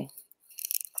 Okay.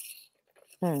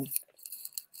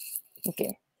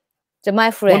 Okay. So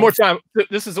my friend. One more time.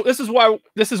 This is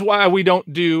why we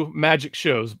don't do magic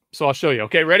shows. So I'll show you.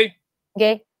 Okay, ready?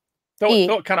 Okay. Throw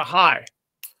it kind of high.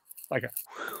 Like a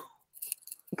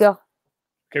go.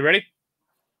 Okay, ready?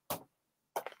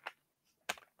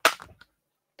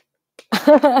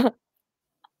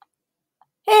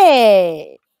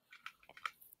 Hey.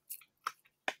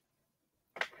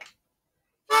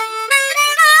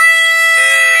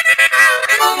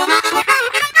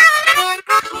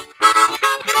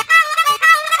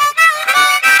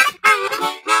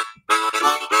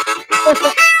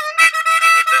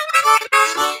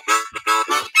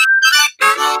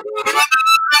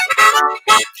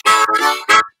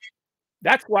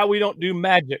 That's why we don't do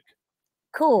magic.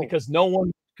 Cool. Because no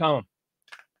one come.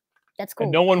 That's cool.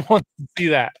 And no one wants to see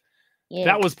that. Yeah.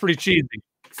 That was pretty cheesy.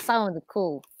 Sound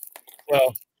cool.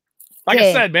 Well, like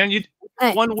I said, man, you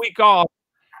 1 week off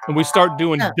and we start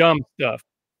doing dumb stuff.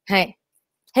 Hey,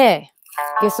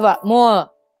 guess what? More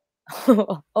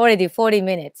already 40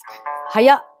 minutes.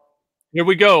 Hiya. Here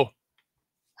we go.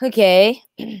 Okay.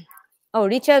 Oh,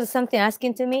 Richard, something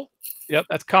asking to me? Yep,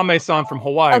 that's Kame-san from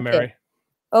Hawaii, Mary.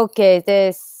 Okay,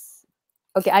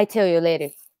 okay, I tell you later.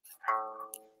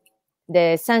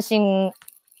 The 三振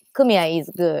組合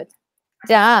is good.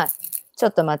 じゃあ、ちょ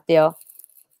っと待ってよ。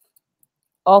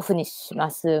オフにしま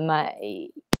す。聞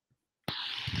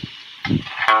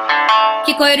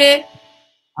こえる？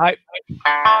はい。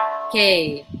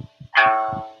OK。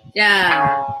じ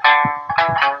ゃあ。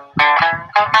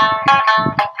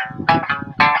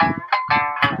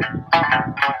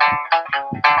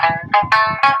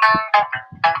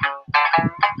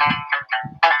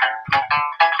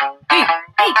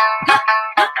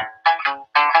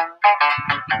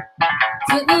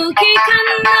月か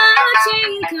なち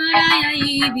んからや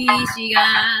いびしがわ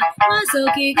そ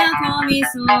きがこみ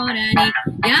空に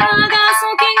山がそ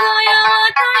きがやわ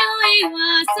たよいわ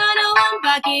さのわん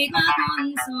ぱきがこん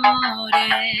それ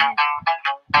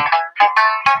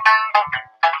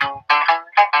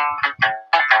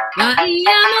ワイヤ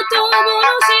もとぼろ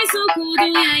しそこど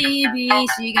やいび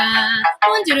しが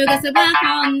こんじゅるがさば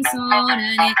こんそらに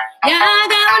やが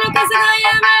おのかさが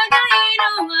山がい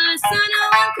のわさの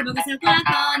わんくぼがさばこ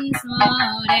んそ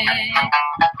れ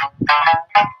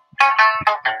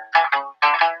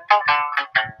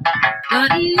ワ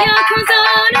イヤこざ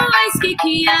のアイスケー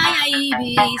キややい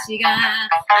びしがア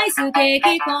イスケー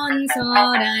キこんそ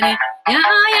らに 야야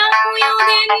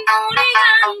후요된 노래랑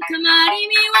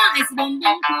가마리미와 에스 본본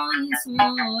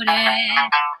콘솔에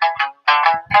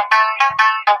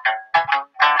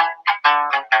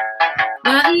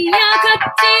완야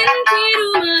갓진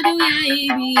기루마도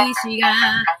야이비시가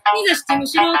니가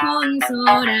시치무시로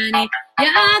콘솔하네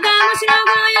야가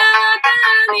무시로가야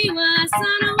와타미와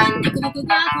사노원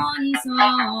니꾸부꾸가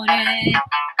콘솔에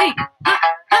헤이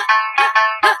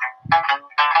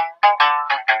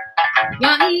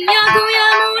완야구야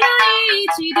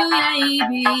무라이치도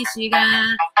야이비시가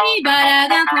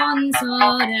미바라가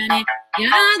콘솔하네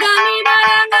야가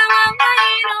미바라가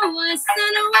와와이노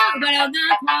와사노와 바라가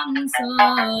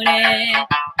콘솔에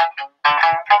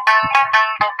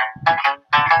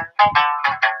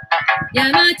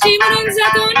야마치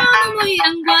무릉사토노 무무이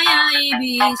안과야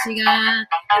이비시가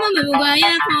야마무무과야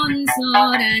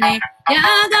콘솔하네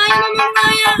야가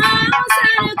야마무무과야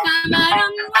아우사르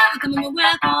카마랑와 카마무무과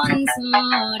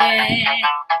콘솔에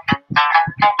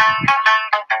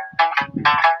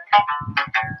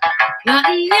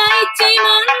완야이치몬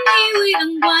니의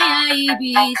안과야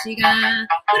이비시가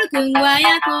그르큰과야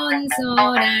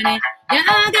콘솔하네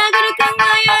야가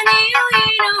그르큰과야 니의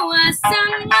노와상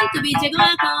원투비제과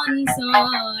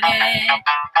콘솔에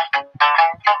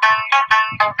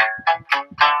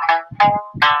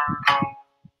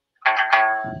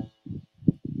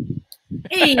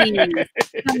Hey,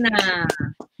 Kana.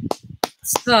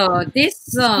 So this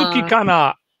song.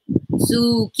 Tsukikana.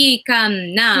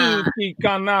 Tsukikana.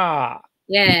 Tsukikana.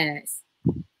 Yes.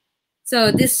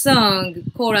 So this song,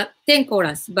 chorus, 10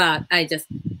 chorus, but I just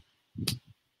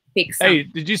picked some. Hey,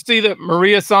 did you see that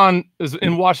Maria-san is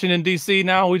in Washington, D.C.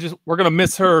 now? We're going to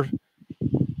miss her.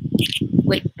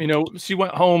 Wait. You know, she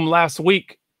went home last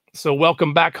week. So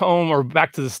welcome back home or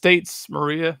back to the States,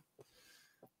 Maria.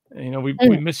 You know, we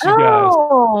miss you guys.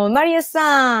 Oh,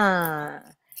 Maria-san.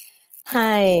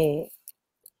 Hi.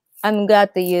 I'm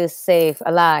glad that you're safe,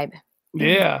 alive.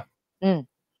 Yeah. I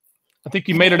think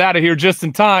you made it out of here just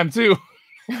in time, too.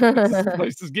 This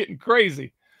place is getting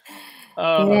crazy.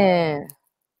 Yeah.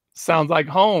 Sounds like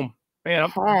home. Man,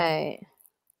 Hi.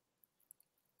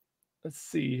 Let's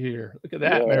see here. Look at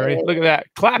that, Mary. Look at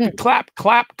that. Clap, clap,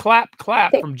 clap, clap,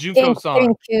 clap from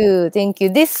Junko-san. Thank you.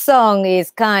 This song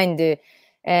is kind of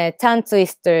tongue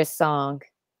twister song.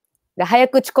 早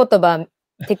口言葉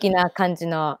的な感じ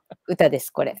の歌で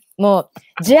す、これ。も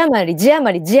う、字余り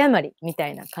みた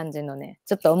いな感じのね、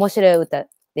ちょっと面白い歌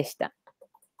でした。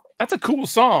That's a cool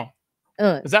song.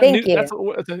 Is that Thank you. That's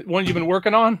the one you've been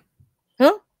working on?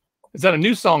 Huh? Is that a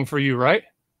new song for you, right?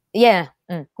 Yeah.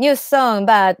 New song,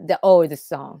 but the old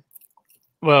song.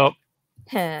 Well,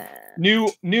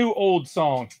 new old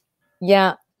song.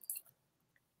 Yeah.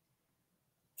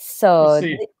 So,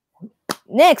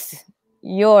 next,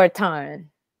 your turn.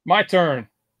 My turn.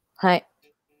 はい。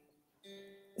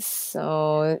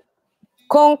そう、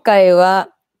今回は、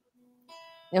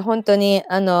本当に、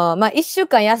1週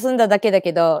間休んだだけだ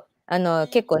けど、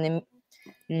結構ね、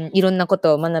いろんなこ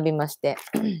とを学びまして。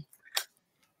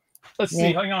Let's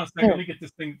see. Hang on a second. Let me get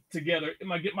this thing together.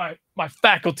 Get my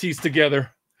faculties together.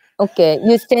 Okay,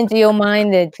 you change your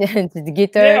mind and change the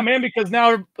guitar. Yeah, man, because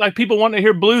now like people want to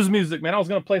hear blues music, man. I was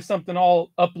gonna play something all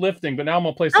uplifting, but now I'm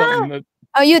gonna play something that.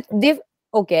 Are you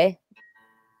okay.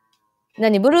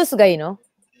 何ブルースがいいの?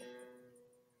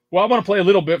 Well, I want to play a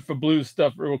little bit for blues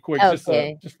stuff real quick,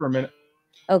 Okay. just for a minute.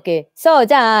 Okay. そう、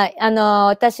じゃあ、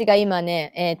私が今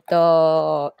ね、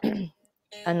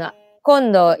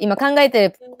今度、今考えて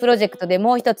るプロジェクトで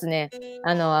もう一つね、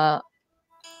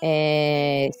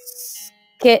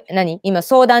今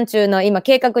相談中の、今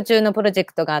計画中のプロジェ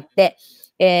クトがあって、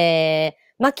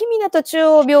牧港中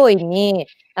央病院に、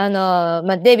デ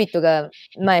イビッドが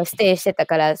前ステイしてた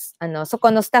から、そこ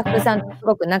のスタッフさんとす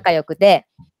ごく仲良くて、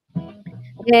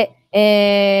で、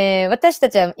私た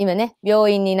ちは今ね、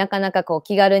病院になかなかこう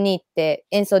気軽に行って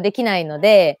演奏できないの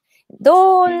で、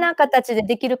どんな形で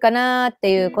できるかなっ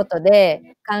ていうこと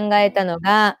で考えたの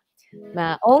が、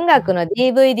音楽の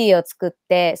DVD を作っ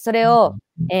て、それを、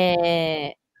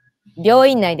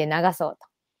病院内で流そうと。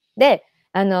で、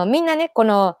みんなね、こ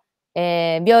の、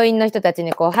病院の人たち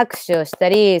にこう拍手をした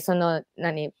り、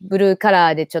ブルーカ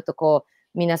ラーでちょっとこう、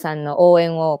皆さんの応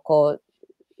援をこう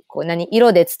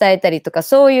色で伝えたりとか、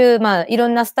そういう、いろ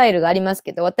んなスタイルがあります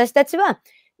けど、私たちは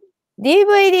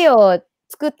DVD を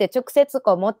作って直接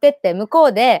こう持ってって向こ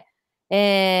うで、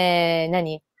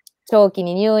長期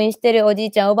に入院してるおじ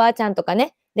いちゃんおばあちゃんとか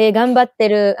ね、で頑張って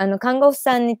る看護婦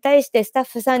さんに対してスタッ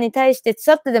フさんに対してち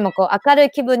ょっとでもこう明るい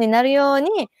気分になるように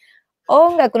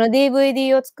音楽の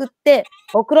DVD を作って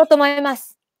送ろうと思いま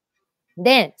す。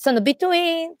で、その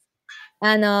between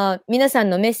皆さ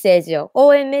んのメッセージを、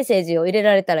応援メッセージを入れ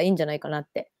られたらいいんじゃないかなっ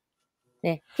て。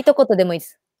ね、一言でもいいで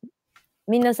す。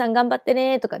皆さん頑張って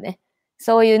ねとかね。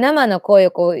そういう生の声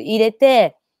をこう入れ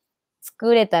て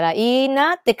作れたらいい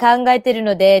なって考えてる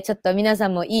ので、ちょっと皆さ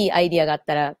んもいいアイディアがあっ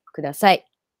たらください。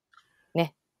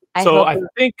ね。So I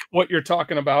think what you're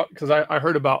talking about, because I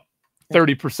heard about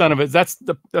 30% of it.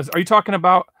 Are you talking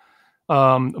about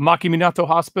Maki Minato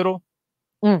Hospital?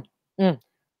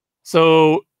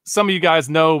 So some of you guys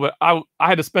know, but I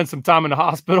had to spend some time in the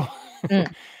hospital,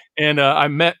 and I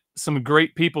met some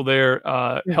great people there.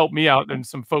 Helped me out, and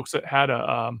some folks that had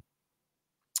a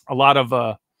lot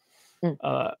of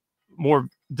more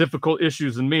difficult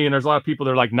issues than me. And there's a lot of people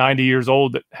that are like 90 years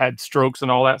old that had strokes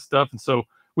and all that stuff. And so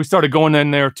we started going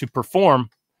in there to perform.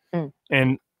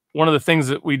 And one of the things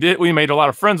that we did, we made a lot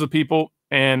of friends with people.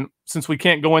 And since we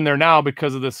can't go in there now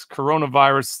because of this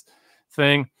coronavirus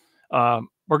thing,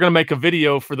 we're going to make a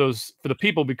video for the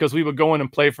people, because we would go in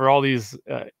and play for all these,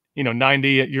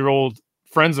 90-year-old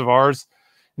friends of ours.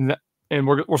 And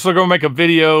we're still going to make a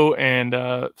video and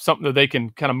something that they can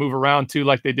kind of move around to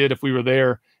like they did if we were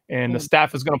there. And the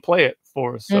staff is going to play it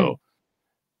for us. So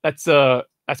that's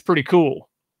pretty cool.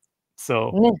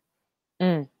 So.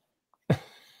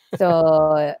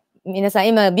 そう、皆さん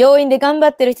今病院で頑張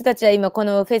ってる人たちは今こ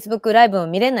の Facebook ライブも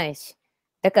見れないし、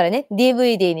だからね、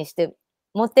DVD にして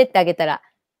持ってってあげたら、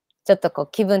ちょっとこう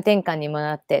気分転換にも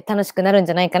なって楽しくなるん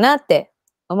じゃないかなって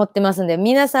思ってますんで、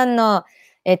皆さんの、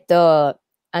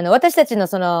私たちの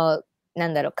その、考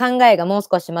えがもう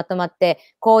少しまとまって、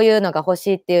こういうのが欲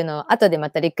しいっていうのを後でま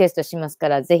たリクエストしますか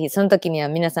ら、ぜひその時には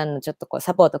皆さんのちょっとこう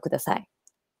サポートください。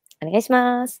お願いし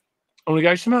ます。お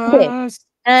願いします。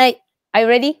はい。Are you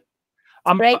ready?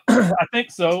 Right. I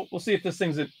think so. We'll see if this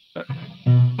thing's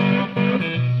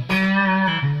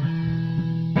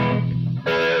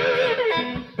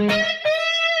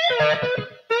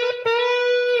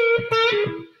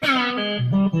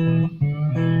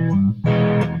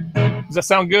Does that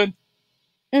sound good?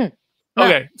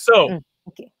 Okay. So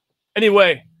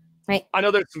anyway, I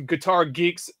know there's some guitar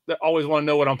geeks that always want to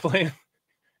know what I'm playing.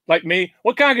 Like me.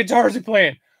 What kind of guitar is he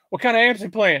playing? What kind of amps is he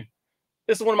playing?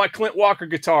 This is one of my Clint Walker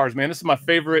guitars, man. This is my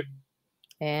favorite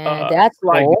that's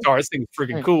slide cool. guitar. This thing's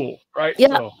freaking cool, right?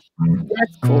 Yeah, so.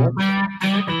 That's cool.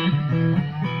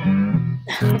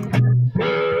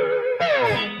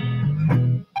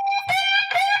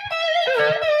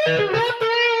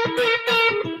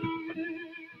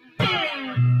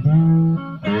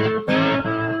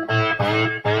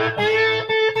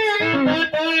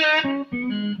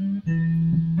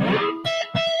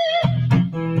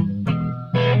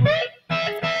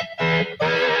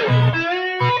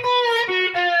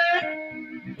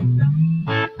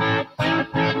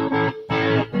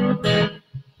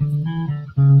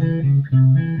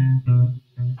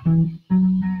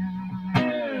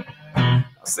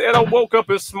 Said I woke up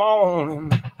this morning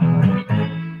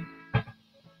and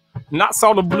I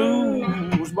saw the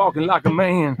blues walking like a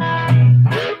man.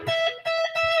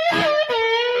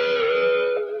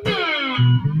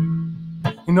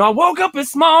 You know, I woke up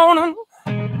this morning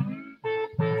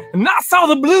and I saw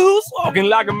the blues walking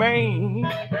like a man.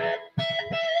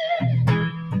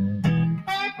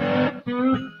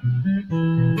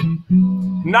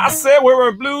 And I said,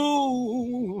 we're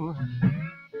blue.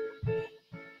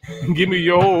 Give me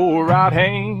your right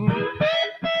hand.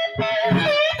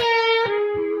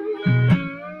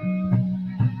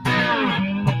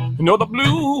 You know the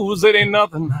blues, it ain't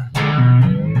nothing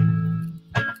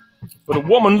but a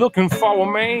woman looking for a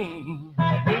man.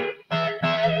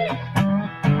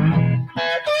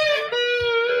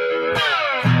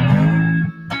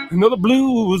 You know the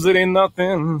blues, it ain't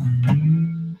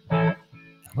nothing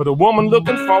but a woman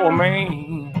looking for a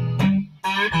man.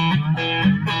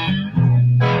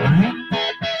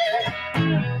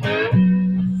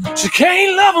 She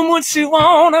can't love him when she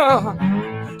wanna.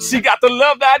 She got to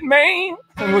love that man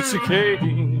when she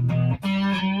can.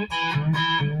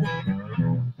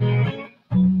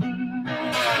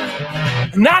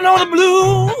 And I know the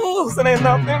blues, it ain't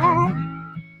nothing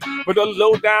but a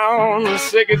low down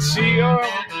shake it chill.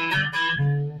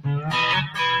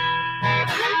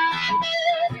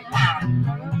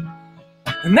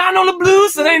 And I know the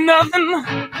blues, it ain't nothing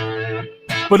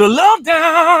but a love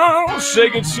down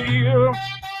shake it chill.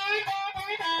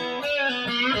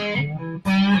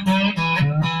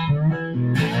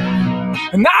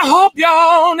 And I hope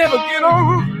y'all never get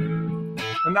them,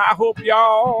 and I hope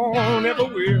y'all never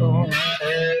will.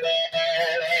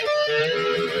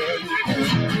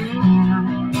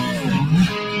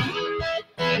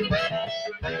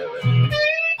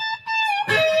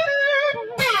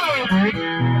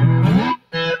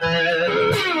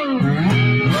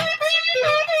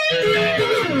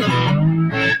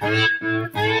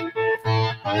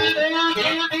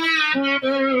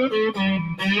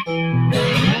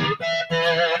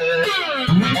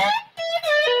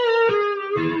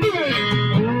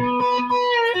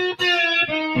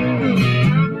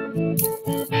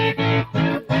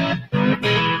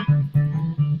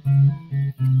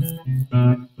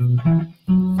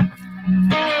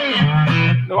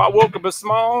 up this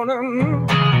morning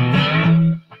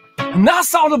and I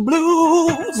saw the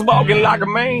blues walking like a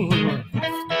man.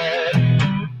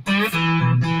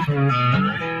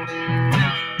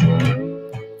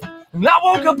 And I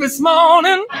woke up this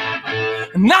morning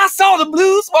and I saw the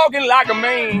blues walking like a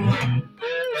man.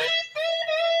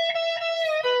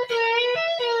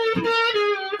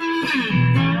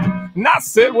 And I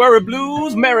said, worry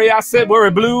blues, Mary, I said,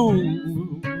 worry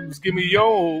blues, give me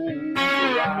your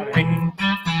right hand.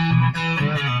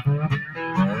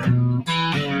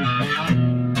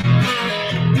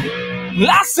 And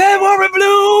I said, worry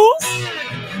blues,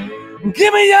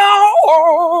 give me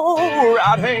your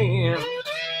right hand.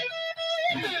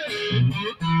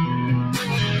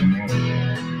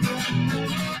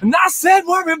 And I said,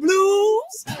 worry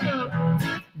blues,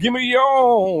 give me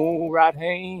your right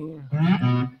hand.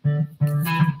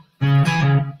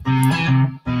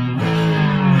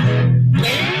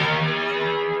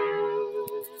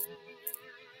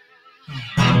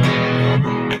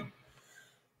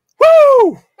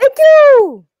 Woo! Thank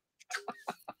you.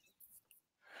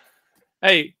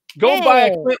 Hey, go buy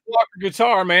a Clint Walker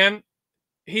guitar, man.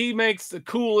 He makes the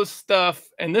coolest stuff,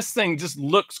 and this thing just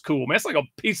looks cool, man. It's like a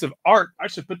piece of art. I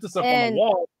should put this up on the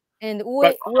wall. And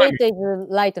weight is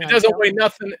light. It doesn't weigh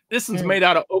nothing. This one's made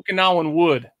out of Okinawan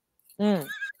wood.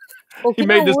 He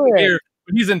made this one here,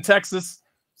 but he's in Texas.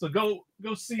 So go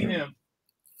see him.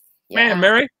 Yeah. Man,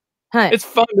 Mary, it's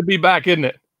fun to be back, isn't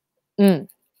it? You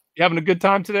having a good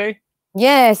time today?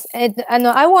 Yes. I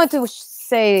know. I want to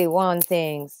say one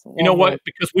thing. You know what?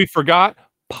 Because we forgot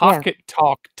pocket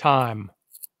talk time.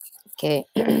 Okay.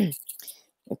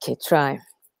 Okay, try.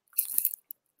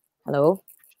 Hello?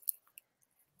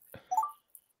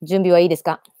 準備はいいです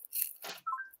か?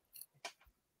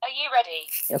 Are you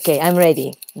ready? Okay, I'm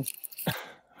ready.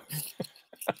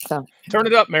 So, turn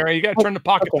it up, Mary. You got to turn the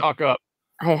pocket talk up.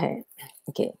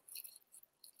 Okay.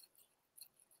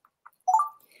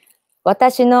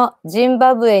 私のジン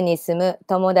バブエに住む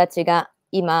友達が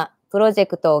今プロジェ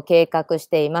クトを計画し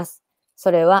ています。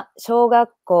それは小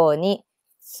学校に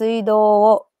水道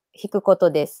を引くこ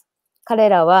とです。彼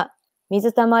らは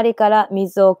水たまりから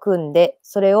水を汲んで、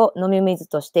それを飲み水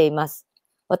としています。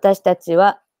私たち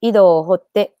は井戸を掘っ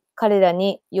て彼ら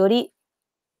により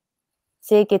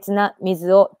清潔な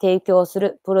水を提供す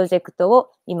るプロジェクト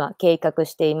を今計画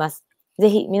しています。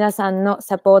ぜひ皆さんの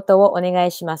サポートをお願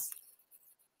いします。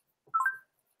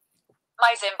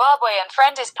My Zimbabwean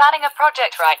friend is planning a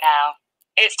project right now.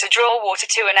 It's to draw water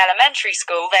to an elementary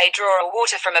school. They draw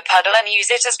water from a puddle and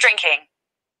use it as drinking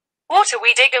water.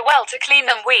 We dig a well to clean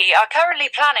them. We are currently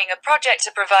planning a project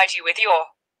to provide you with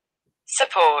your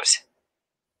support.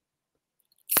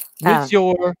 With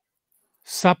your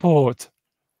support.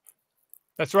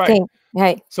 That's right.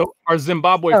 Okay. So our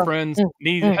Zimbabwe friends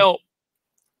need help.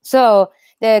 So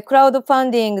the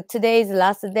crowdfunding, today is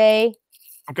last day.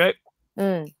 Okay.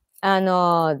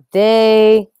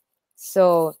 They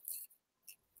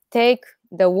take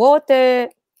the water,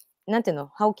 なんていう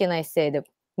の? How can I say the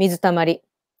水たまり?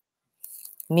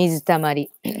 水たまり.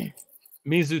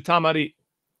 水たまり.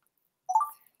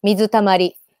 水たま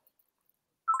り.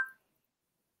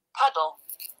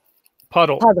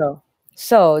 Puddle.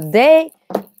 So they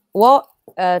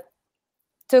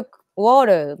took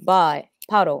water by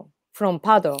puddle, from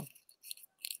puddle.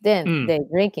 Then they're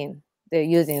drinking, they're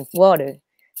using water.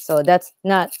 So that's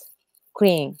not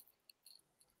clean.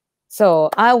 So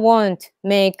I want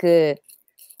make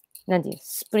何ていう?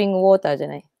 Spring water じゃ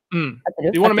ない。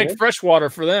You want to make fresh water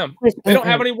for them. They don't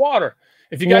have any water.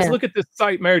 If you guys look at this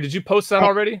site, Mary, did you post that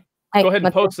already? Go ahead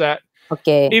and post that.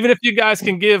 Okay. Even if you guys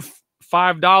can give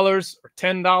 $5 or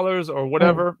 $10 or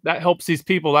whatever, that helps these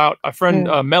people out. A friend,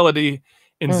 Melody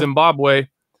in Zimbabwe,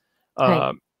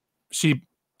 she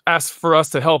asked for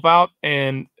us to help out,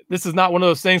 and this is not one of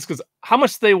those things because how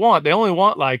much they want? They only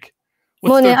want like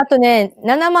もうね、あとね、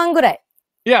7万ぐらい。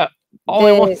Yeah, all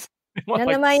they want.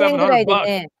 7万円ぐらいで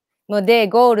ね、もうで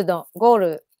ゴールを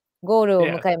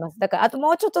迎えます。だからあと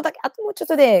もうちょっと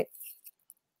で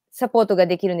サポートが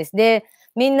できるんです。で、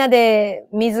みんなで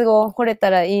水を掘れ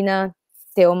たらいいなっ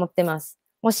て思ってます。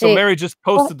もし、So Mary just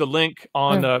posted the link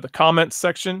on the comments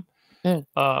section. も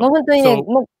う本当にね、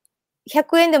もう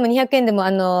100円でも200円でも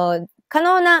可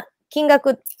能な金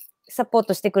額サポー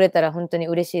トしてくれたら本当に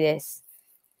嬉しいです。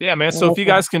Yeah, man. So if you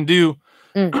guys can do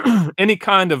any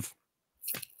kind of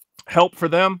help for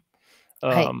them,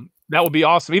 that would be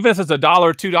awesome. Even if it's $1,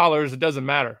 $2, it doesn't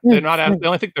matter. They're not. They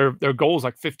only think their goal is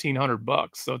like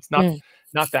 $1,500, so it's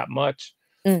not that much.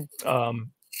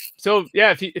 So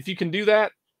yeah, if you can do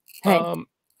that,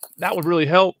 that would really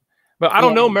help. But I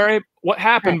don't know, Mary, what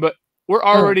happened, but we're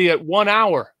already at 1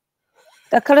 hour.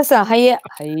 だからさ、早い。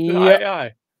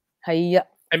Aye. Hey,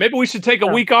 maybe we should take a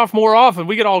week off more often.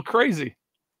 We get all crazy.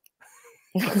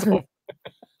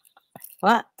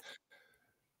 What?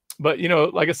 But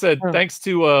like I said, thanks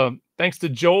to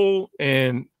Joel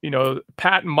and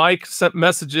Pat and Mike sent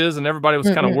messages, and everybody was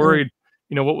kind of worried,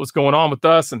 what was going on with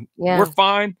us, and we're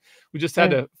fine. We just had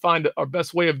to find our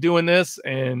best way of doing this,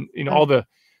 and all the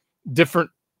different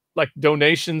like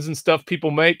donations and stuff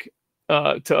people make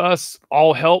to us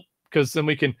all help, because then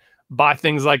we can buy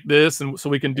things like this, and so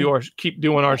we can keep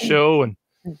doing our show, and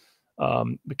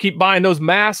keep buying those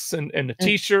masks and the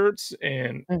t-shirts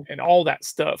and all that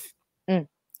stuff,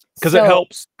 because it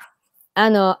helps.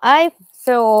 I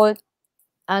sold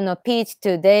peach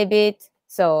to David,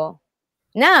 so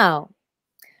now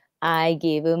I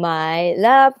give my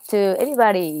love to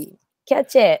everybody.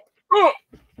 Catch it.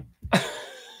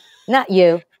 Not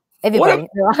you, everybody.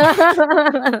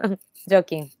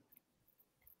 Joking.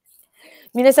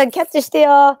 皆さんキャッチして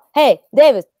よ。Hey,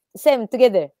 David, same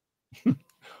together.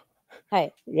 は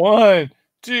い。1,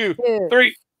 2,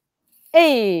 3.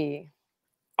 Hey.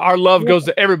 Our love goes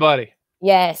to everybody.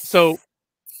 Yes. So,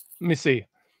 let me see.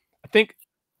 I think,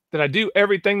 did I do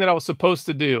everything that I was supposed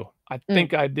to do? I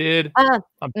think I did. I'm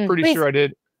pretty sure I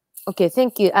did. Okay,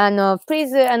 thank you.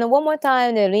 Please, one more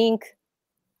time the link.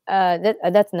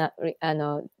 That's not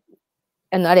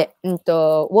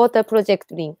water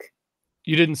project link.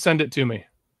 You didn't send it to me.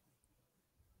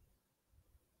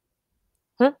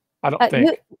 Huh? I don't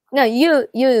think.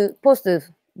 You posted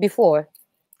before.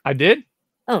 I did?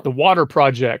 The water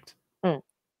project.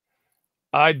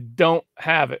 I don't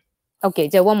have it. Okay,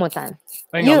 just one more time.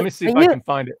 Hang on, let me see if I can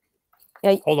find it.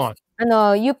 Hold on.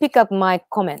 You pick up my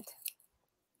comment.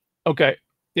 Okay.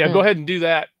 Yeah, go ahead and do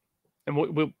that, and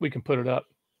we can put it up.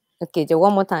 Okay, just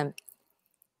one more time.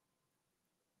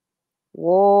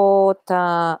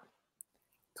 Water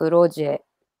project.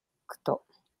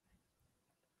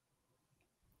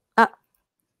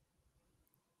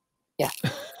 Yeah.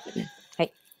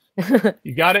 Hey.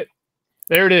 You got it?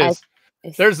 There it is.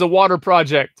 There's the water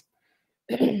project.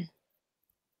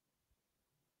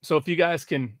 So if you guys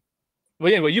can,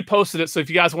 well, anyway, you posted it. So if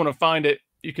you guys want to find it,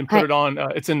 you can put it on.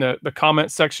 It's in the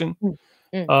comment section.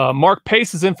 Mark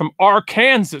Pace is in from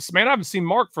Arkansas. Man, I haven't seen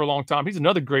Mark for a long time. He's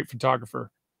another great photographer.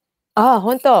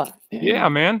 Honto. Yeah,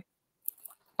 man.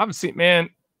 I haven't seen, man.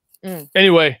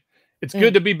 Anyway, it's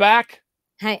good to be back.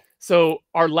 So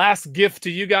our last gift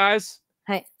to you guys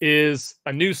is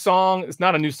a new song. It's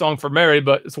not a new song for Mary,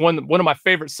 but it's one of my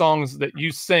favorite songs that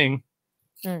you sing,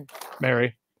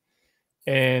 Mary.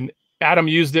 And Adam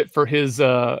used it for his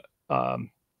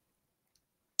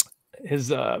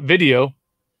video.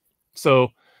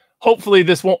 So hopefully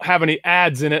this won't have any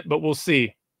ads in it, but we'll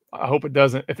see. I hope it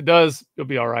doesn't. If it does, it'll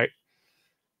be all right.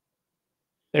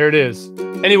 There it is.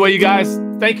 Anyway, you guys,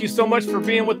 thank you so much for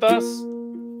being with us.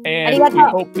 And we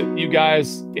hope that you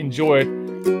guys enjoyed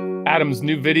Adam's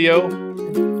new video,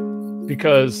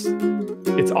 because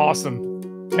it's awesome.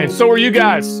 And so are you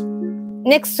guys.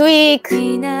 Next week.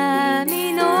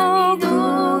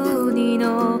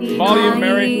 Volume,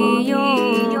 Mary.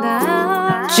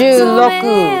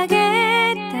 16.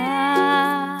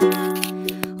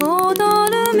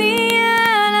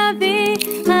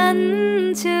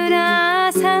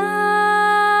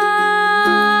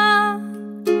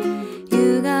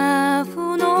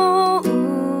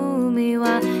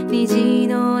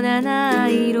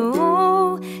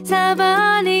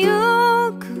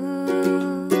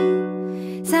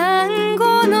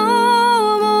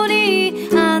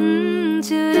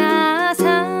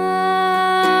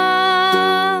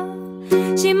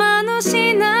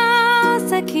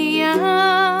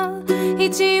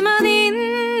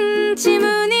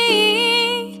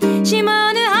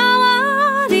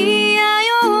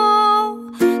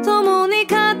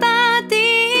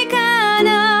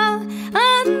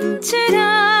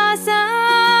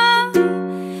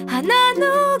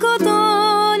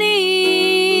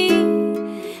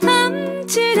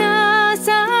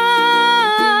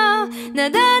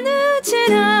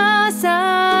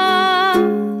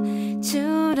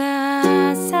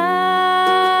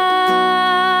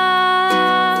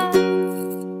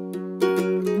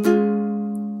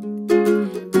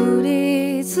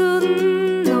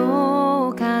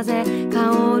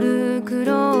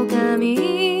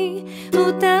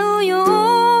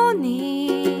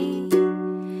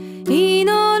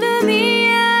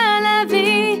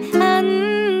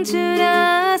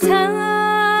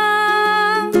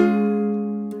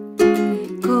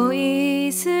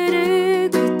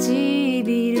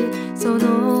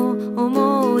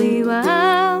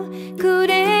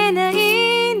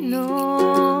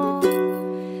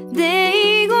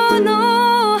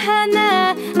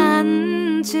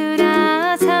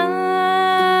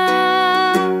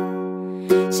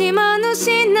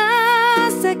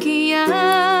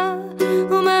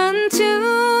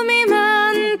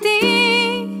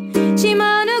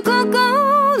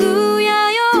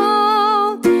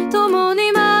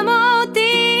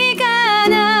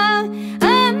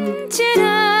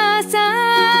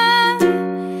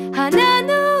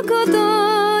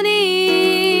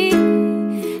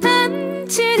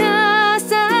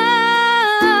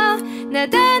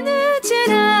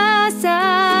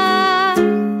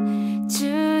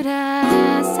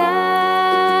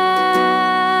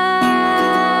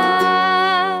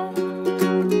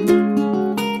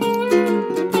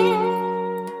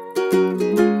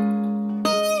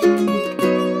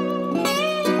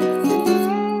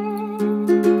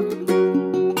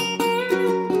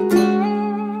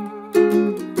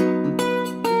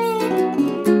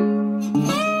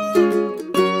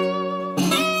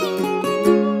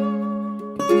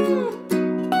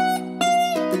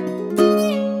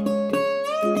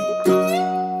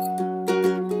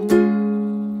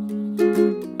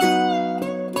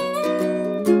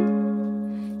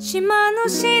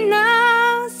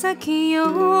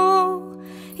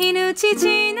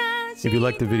 If you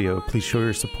like the video, please show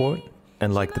your support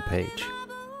and like the page.